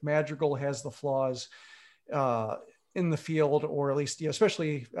 especially if Madrigal has the flaws in the field, or at least,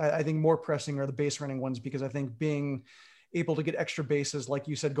 especially I think more pressing are the base running ones, because I think being able to get extra bases, like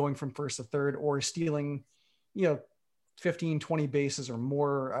you said, going from first to third, or stealing, 15, 20 bases or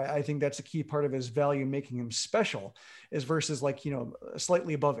more, I think that's a key part of his value, making him special, is versus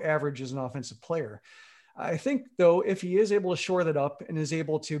slightly above average as an offensive player. I think, though, if he is able to shore that up and is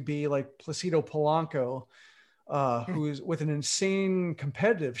able to be like Placido Polanco, who's with an insane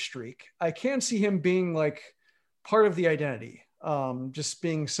competitive streak, I can see him being like part of the identity, just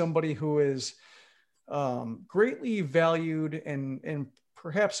being somebody who is greatly valued and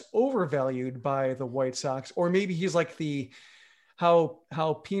perhaps overvalued by the White Sox, or maybe he's like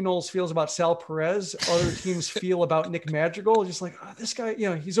how P-Knowles feels about Sal Perez, other teams feel about Nick Madrigal, just like, this guy,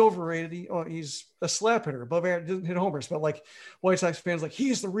 he's overrated. He's a slap hitter, above average, doesn't hit homers, but like White Sox fans, like,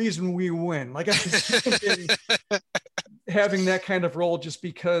 he's the reason we win. Like, I think having that kind of role, just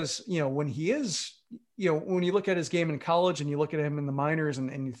because, when he is, when you look at his game in college and you look at him in the minors,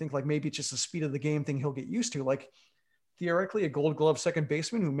 and you think like maybe it's just the speed of the game thing he'll get used to, like theoretically a Gold Glove second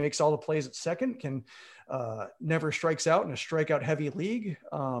baseman who makes all the plays at second can never strikes out in a strikeout heavy league.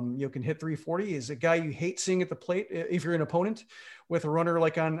 Can hit 340, is a guy you hate seeing at the plate if you're an opponent with a runner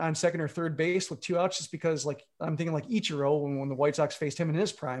like on second or third base with two outs, just because like I'm thinking like Ichiro when the White Sox faced him in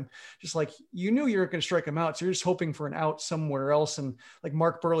his prime, just like you knew you were going to strike him out, so you're just hoping for an out somewhere else. And like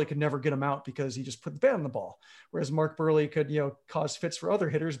Mark Burley could never get him out because he just put the bat on the ball, whereas Mark Burley could cause fits for other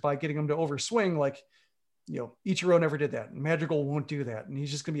hitters by getting them to overswing. Like Ichiro never did that, and Madrigal won't do that, and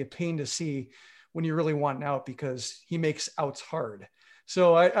he's just going to be a pain to see when you really want an out, because he makes outs hard.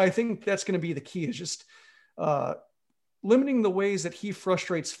 So I think that's going to be the key, is just limiting the ways that he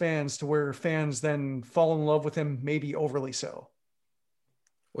frustrates fans to where fans then fall in love with him, maybe overly so.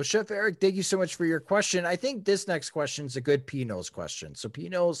 Well, Chef Eric, thank you so much for your question. I think this next question is a good P-Knowles question. So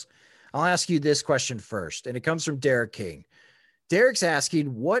P-Knowles, I'll ask you this question first, and it comes from Derek King. Derek's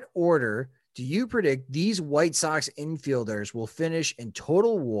asking, what order do you predict these White Sox infielders will finish in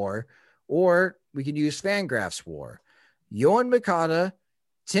total WAR, or we can use Fangraphs WAR? Yoan Moncada,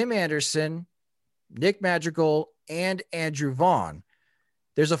 Tim Anderson, Nick Madrigal, and Andrew Vaughn.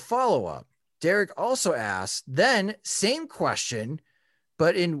 There's a follow-up. Derek also asked, then same question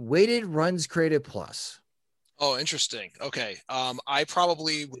but in weighted runs created plus. Oh, interesting. Okay. I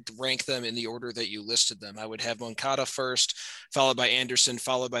probably would rank them in the order that you listed them. I would have Moncada first, followed by Anderson,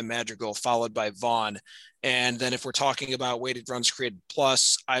 followed by Madrigal, followed by Vaughn. And then if we're talking about weighted runs created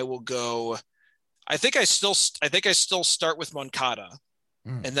plus, I will go. I think I still start with Moncada,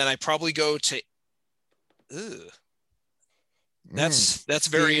 and then I probably go to. That's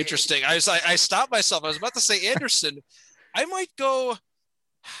very interesting. I stopped myself. I was about to say Anderson. I might go.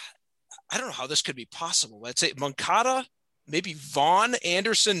 I don't know how this could be possible. Let's say Moncada, maybe Vaughn,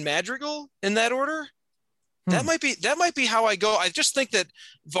 Anderson, Madrigal in that order. That might be how I go. I just think that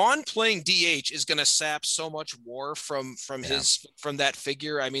Vaughn playing DH is going to sap so much WAR from that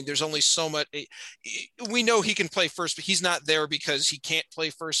figure. I mean, there's only so much. We know he can play first, but he's not there because he can't play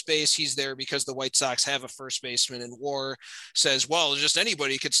first base. He's there because the White Sox have a first baseman, and WAR says, well, just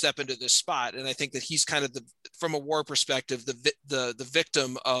anybody could step into this spot. And I think that he's kind of from a WAR perspective, the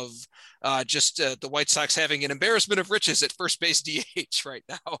victim of the White Sox having an embarrassment of riches at first base DH right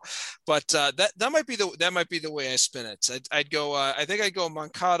now. But that might be the way I spin it. I'd go. I think I'd go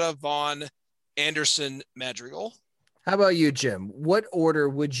Moncada, Vaughn, Anderson, Madrigal. How about you, Jim? What order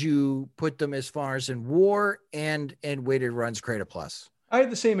would you put them as far as in WAR and weighted runs created plus? I had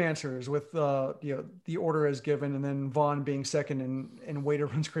the same answers with the order as given, and then Vaughn being second and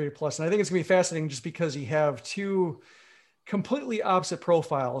weighted runs created plus. And I think it's gonna be fascinating just because you have two completely opposite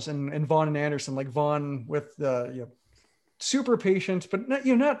profiles, and Vaughn and Anderson. Like Vaughn with the super patient, but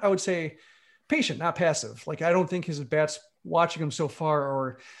not I would say patient, not passive. Like I don't think his bats watching him so far,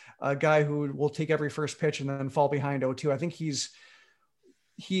 or a guy who will take every first pitch and then fall behind 0-2. I think he's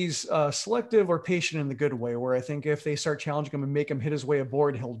selective or patient in the good way, where I think if they start challenging him and make him hit his way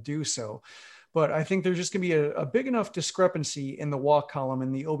aboard, he'll do so. But I think there's just going to be a big enough discrepancy in the walk column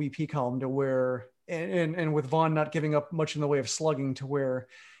and the OBP column to where, and with Vaughn not giving up much in the way of slugging, to where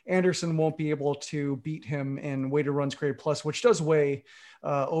Anderson won't be able to beat him in weighted runs created plus, which does weigh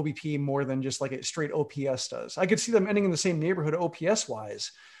OBP more than just like a straight OPS does. I could see them ending in the same neighborhood OPS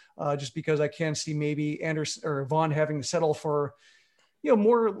wise, just because I can see maybe Anderson or Vaughn having to settle for,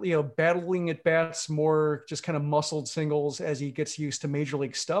 more, battling at bats, more just kind of muscled singles as he gets used to major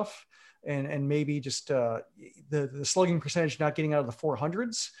league stuff, and maybe just the slugging percentage not getting out of the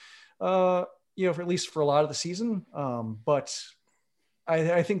 400s, for at least for a lot of the season. But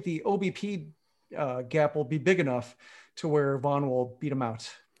I think the OBP gap will be big enough to where Vaughn will beat him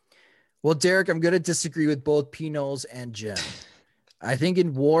out. Well, Derek, I'm going to disagree with both P. Knowles and Jim. I think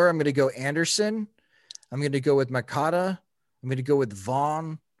in WAR, I'm going to go Anderson. I'm going to go with Moncada. I'm going to go with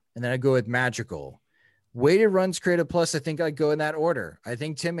Vaughn, and then I go with Madrigal. Weighted runs created plus, I think I'd go in that order. I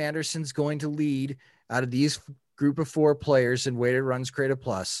think Tim Anderson's going to lead out of these group of four players in weighted runs created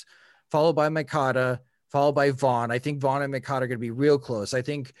plus, followed by Moncada, followed by Vaughn. I think Vaughn and Moncada are going to be real close. I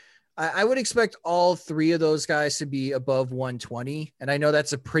think I would expect all three of those guys to be above 120. And I know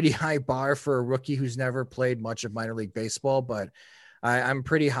that's a pretty high bar for a rookie who's never played much of minor league baseball, but I'm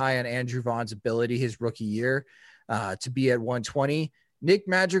pretty high on Andrew Vaughn's ability his rookie year to be at 120. Nick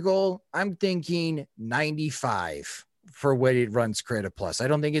Madrigal, I'm thinking 95 for weighted runs created plus. I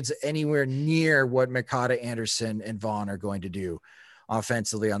don't think it's anywhere near what Moncada, Anderson, and Vaughn are going to do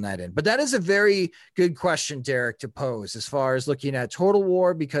offensively on that end. But that is a very good question, Derek, to pose as far as looking at total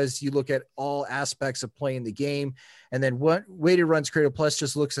WAR, because you look at all aspects of playing the game, and then what weighted runs created plus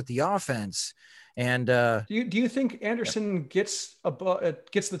just looks at the offense. And do you think Anderson gets to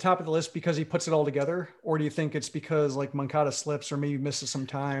the top of the list because he puts it all together, or do you think it's because like Moncada slips or maybe misses some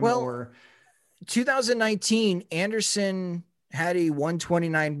time? Well, or 2019, Anderson had a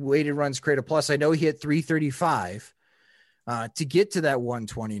 129 weighted runs created plus. I know he hit 335 to get to that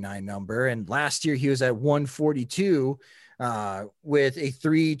 129 number, and last year he was at 142 with a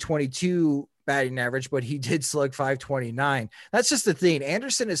 322 batting average, but he did slug 529. That's just the thing.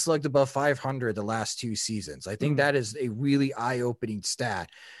 Anderson has slugged above 500 the last two seasons. I think that is a really eye-opening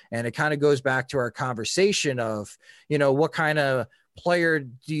stat. And it kind of goes back to our conversation of, what kind of player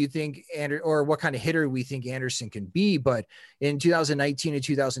do you think, or what kind of hitter we think Anderson can be? But in 2019 and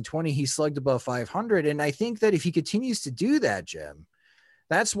 2020, he slugged above 500. And I think that if he continues to do that, Jim,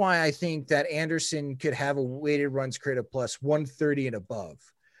 that's why I think that Anderson could have a weighted runs created plus 130 and above.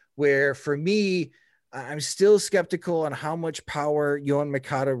 Where for me, I'm still skeptical on how much power Yoan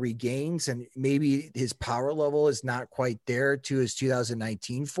Moncada regains, and maybe his power level is not quite there to his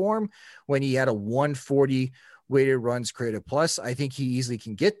 2019 form when he had a 140 weighted runs created plus. I think he easily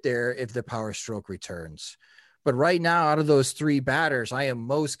can get there if the power stroke returns. But right now, out of those three batters, I am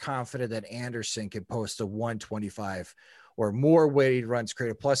most confident that Anderson can post a 125 or more weighted runs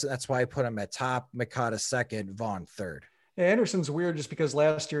created plus. And that's why I put him at top, Moncada second, Vaughn third. Anderson's weird just because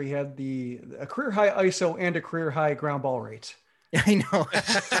last year he had a career high ISO and a career high ground ball rate. I know.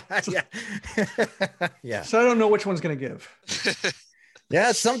 Yeah. Yeah. So I don't know which one's going to give.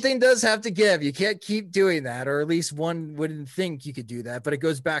 Yeah, something does have to give. You can't keep doing that, or at least one wouldn't think you could do that. But it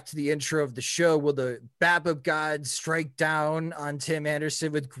goes back to the intro of the show. Will the BABIP gods strike down on Tim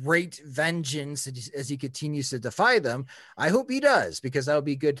Anderson with great vengeance as he continues to defy them? I hope he does, because that'll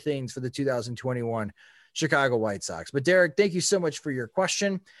be good things for the 2021 Chicago White Sox. But Derek, thank you so much for your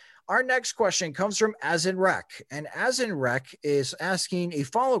question. Our next question comes from Azin Rec, and Azin Rec is asking a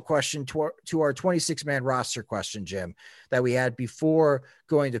follow-up question to our 26-man roster question, Jim, that we had before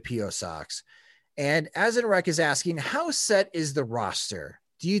going to PO Sox. And Azin Rec is asking, how set is the roster?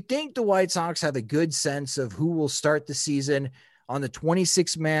 Do you think the White Sox have a good sense of who will start the season on the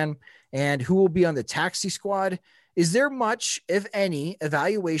 26-man and who will be on the taxi squad? Is there much, if any,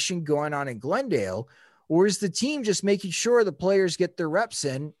 evaluation going on in Glendale, or is the team just making sure the players get their reps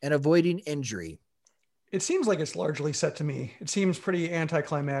in and avoiding injury? It seems like it's largely set to me. It seems pretty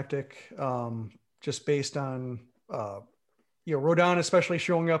anticlimactic, just based on, Rodon especially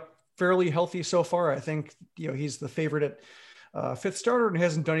showing up fairly healthy so far. I think, he's the favorite at fifth starter and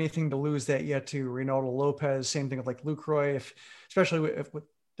hasn't done anything to lose that yet to Reynaldo Lopez. Same thing with like Lucroy, especially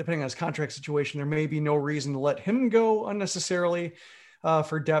depending on his contract situation, there may be no reason to let him go unnecessarily.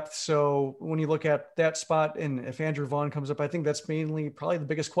 For depth. So when you look at that spot and if Andrew Vaughn comes up, I think that's mainly probably the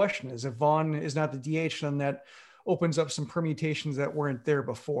biggest question is if Vaughn is not the DH, then that opens up some permutations that weren't there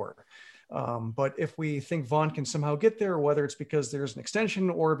before. But if we think Vaughn can somehow get there, whether it's because there's an extension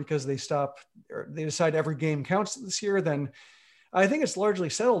or because they decide every game counts this year, then I think it's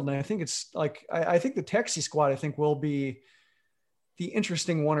largely settled. And I think it's like, I think the taxi squad, will be the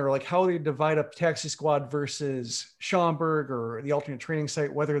interesting one, or like how they divide up taxi squad versus Schaumburg or the alternate training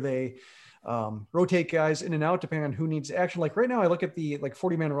site, whether they rotate guys in and out depending on who needs action. Like right now I look at the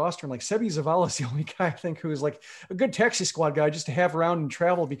 40-man roster and like Sebi Zavala is the only guy I think who is like a good taxi squad guy just to have around and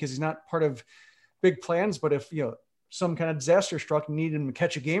travel because he's not part of big plans. But if, some kind of disaster struck and needed him to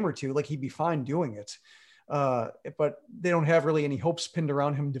catch a game or two, like he'd be fine doing it. But they don't have really any hopes pinned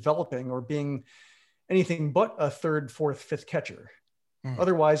around him developing or being anything but a third, fourth, fifth catcher.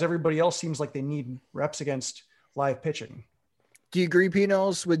 Otherwise, everybody else seems like they need reps against live pitching. Do you agree,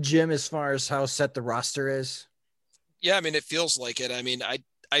 Pinos, with Jim as far as how set the roster is? Yeah, it feels like it.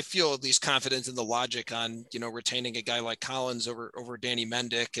 I feel at least confident in the logic on, retaining a guy like Collins over Danny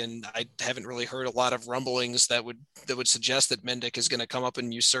Mendick. And I haven't really heard a lot of rumblings that would suggest that Mendick is going to come up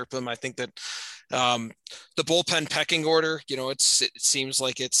and usurp him. I think that the bullpen pecking order, it seems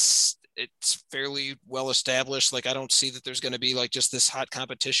like it's fairly well established. Like, I don't see that there's going to be like just this hot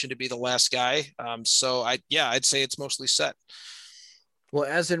competition to be the last guy. So I'd say it's mostly set. Well,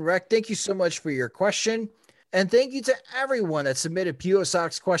 Azin Rec, thank you so much for your question. And thank you to everyone that submitted PO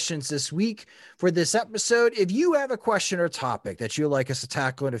Sox questions this week for this episode. If you have a question or topic that you'd like us to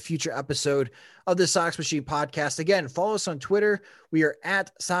tackle in a future episode of the Sox Machine podcast, again, follow us on Twitter. We are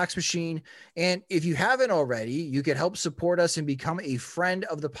at Sox Machine. And if you haven't already, you can help support us and become a friend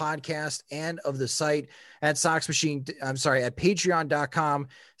of the podcast and of the site at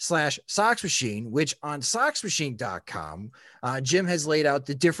patreon.com/Sox Machine, which on soxmachine.com, Jim has laid out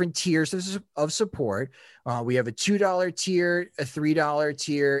the different tiers of support. We have a $2 tier, a $3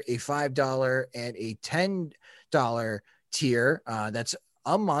 tier, a $5, and a $10 tier. That's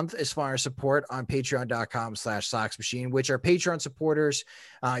a month as far as support on patreon.com/Sox Machine, which are Patreon supporters.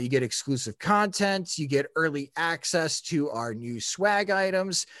 You get exclusive content, you get early access to our new swag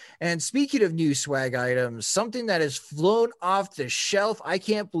items. And speaking of new swag items, something that has flown off the shelf. I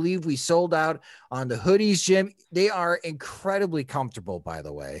can't believe we sold out on the hoodies, Jim. They are incredibly comfortable, by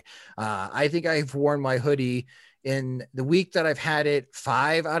the way. I think I've worn my hoodie in the week that I've had it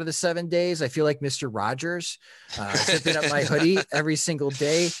 5 out of the 7 days. I feel like Mr. Rogers, zipping up my hoodie every single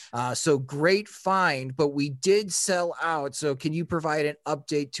day. So great find, but we did sell out. So can you provide an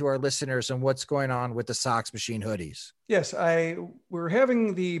update to our listeners on what's going on with the Sox Machine hoodies? Yes, we're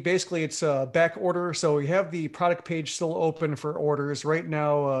having it's a back order. So we have the product page still open for orders right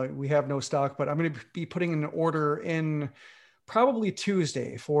now. We have no stock, but I'm going to be putting an order in probably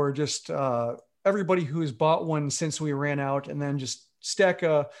Tuesday for just, everybody who's bought one since we ran out, and then just stack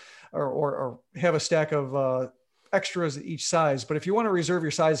or have a stack of extras at each size. But if you want to reserve your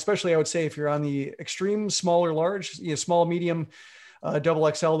size, especially I would say if you're on the extreme small or large, small, medium, double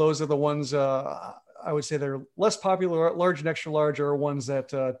XL, those are the ones I would say they're less popular. Large and extra large are ones that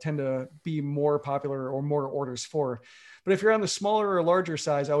tend to be more popular or more orders for. But if you're on the smaller or larger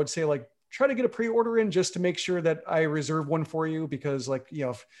size, I would say try to get a pre-order in just to make sure that I reserve one for you, because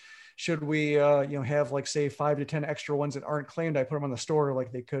if should we, have like say 5 to 10 extra ones that aren't claimed, I put them on the store,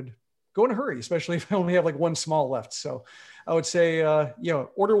 like they could go in a hurry, especially if I only have like one small left. So I would say,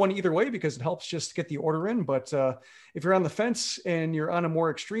 order one either way because it helps just get the order in. But if you're on the fence and you're on a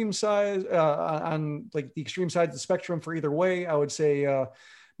more extreme size, on like the extreme side of the spectrum for either way, I would say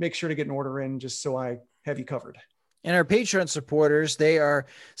make sure to get an order in just so I have you covered. And our Patreon supporters,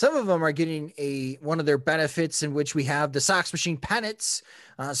 some of them are getting one of their benefits in which we have the Sox Machine pennants,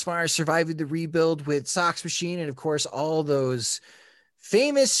 as far as surviving the rebuild with Sox Machine. And of course, all those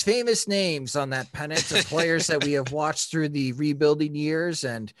famous names on that pennant of players that we have watched through the rebuilding years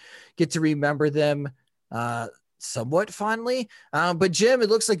and get to remember them somewhat fondly. But Jim, it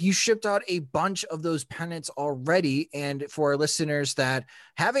looks like you shipped out a bunch of those pennants already. And for our listeners that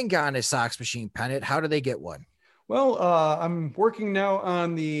haven't gotten a Sox Machine pennant, how do they get one? Well, I'm working now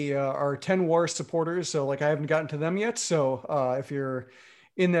on our 10 War supporters. So like I haven't gotten to them yet. So if you're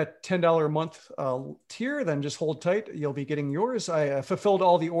in that $10 a month tier, then just hold tight. You'll be getting yours. I fulfilled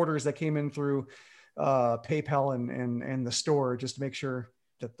all the orders that came in through PayPal and the store just to make sure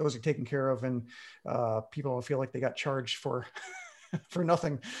that those are taken care of and people don't feel like they got charged for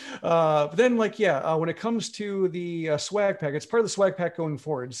nothing. But then when it comes to the swag pack, it's part of the swag pack going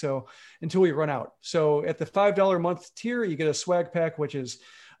forward. So until we run out. So at the $5 a month tier, you get a swag pack, which is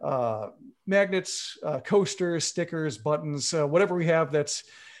magnets, coasters, stickers, buttons, whatever we have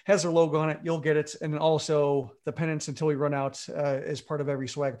has their logo on it, you'll get it. And also the pennants until we run out as part of every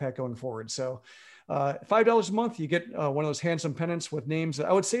swag pack going forward. So $5 a month, you get one of those handsome pennants with names that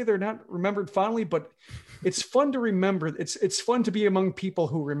I would say they're not remembered fondly, but it's fun to remember. It's fun to be among people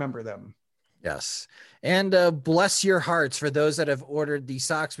who remember them. Yes. And bless your hearts for those that have ordered the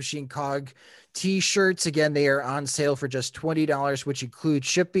Sox Machine Cog t-shirts. Again, they are on sale for just $20, which includes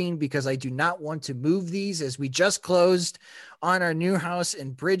shipping, because I do not want to move these as we just closed on our new house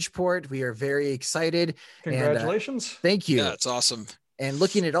in Bridgeport. We are very excited. Congratulations. And, thank you. Yeah, it's awesome. And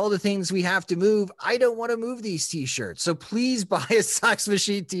looking at all the things we have to move, I don't want to move these t-shirts. So please buy a Sox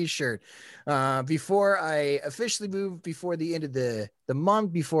Machine t-shirt before I officially move, before the end of the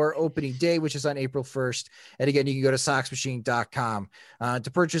month, before opening day, which is on April 1st. And again, you can go to soxmachine.com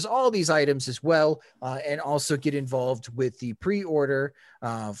to purchase all these items as well, and also get involved with the pre-order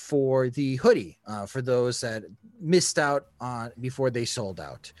for the hoodie for those that missed out on before they sold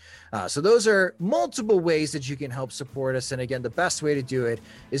out. So those are multiple ways that you can help support us. And again, the best way to do it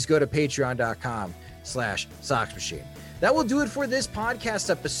is go to patreon.com/SoxMachine. That will do it for this podcast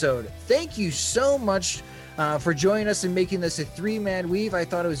episode. Thank you so much for joining us and making this a 3-man weave. I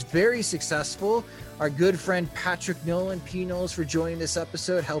thought it was very successful. Our good friend Patrick Nolan, P. Knowles, for joining this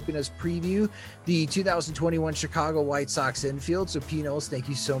episode, helping us preview the 2021 Chicago White Sox infield. So P. Knowles, thank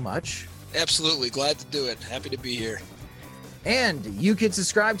you so much. Absolutely. Glad to do it. Happy to be here. And you can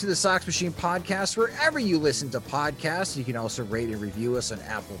subscribe to the Sox Machine podcast wherever you listen to podcasts. You can also rate and review us on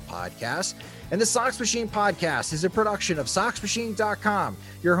Apple Podcasts. And the Sox Machine podcast is a production of SoxMachine.com,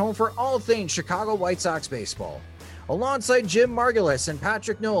 your home for all things Chicago White Sox baseball. Alongside Jim Margulis and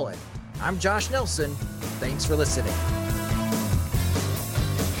Patrick Nolan, I'm Josh Nelson. Thanks for listening.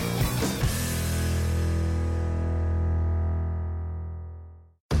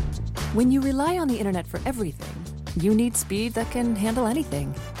 When you rely on the internet for everything, you need speed that can handle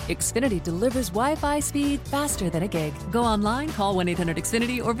anything. Xfinity delivers Wi-Fi speed faster than a gig. Go online, call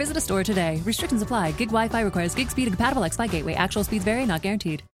 1-800-XFINITY, or visit a store today. Restrictions apply. Gig Wi-Fi requires gig speed and compatible X-Fi gateway. Actual speeds vary, not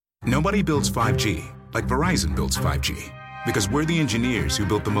guaranteed. Nobody builds 5G like Verizon builds 5G. Because we're the engineers who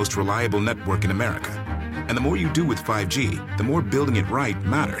built the most reliable network in America. And the more you do with 5G, the more building it right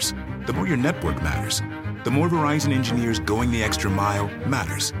matters. The more your network matters. The more Verizon engineers going the extra mile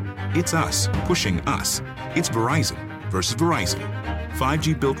matters. It's us pushing us. It's Verizon versus Verizon.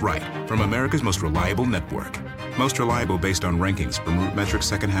 5G built right from America's most reliable network. Most reliable based on rankings from RootMetrics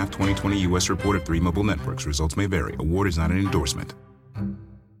second half 2020 U.S. report of 3 mobile networks. Results may vary. Award is not an endorsement.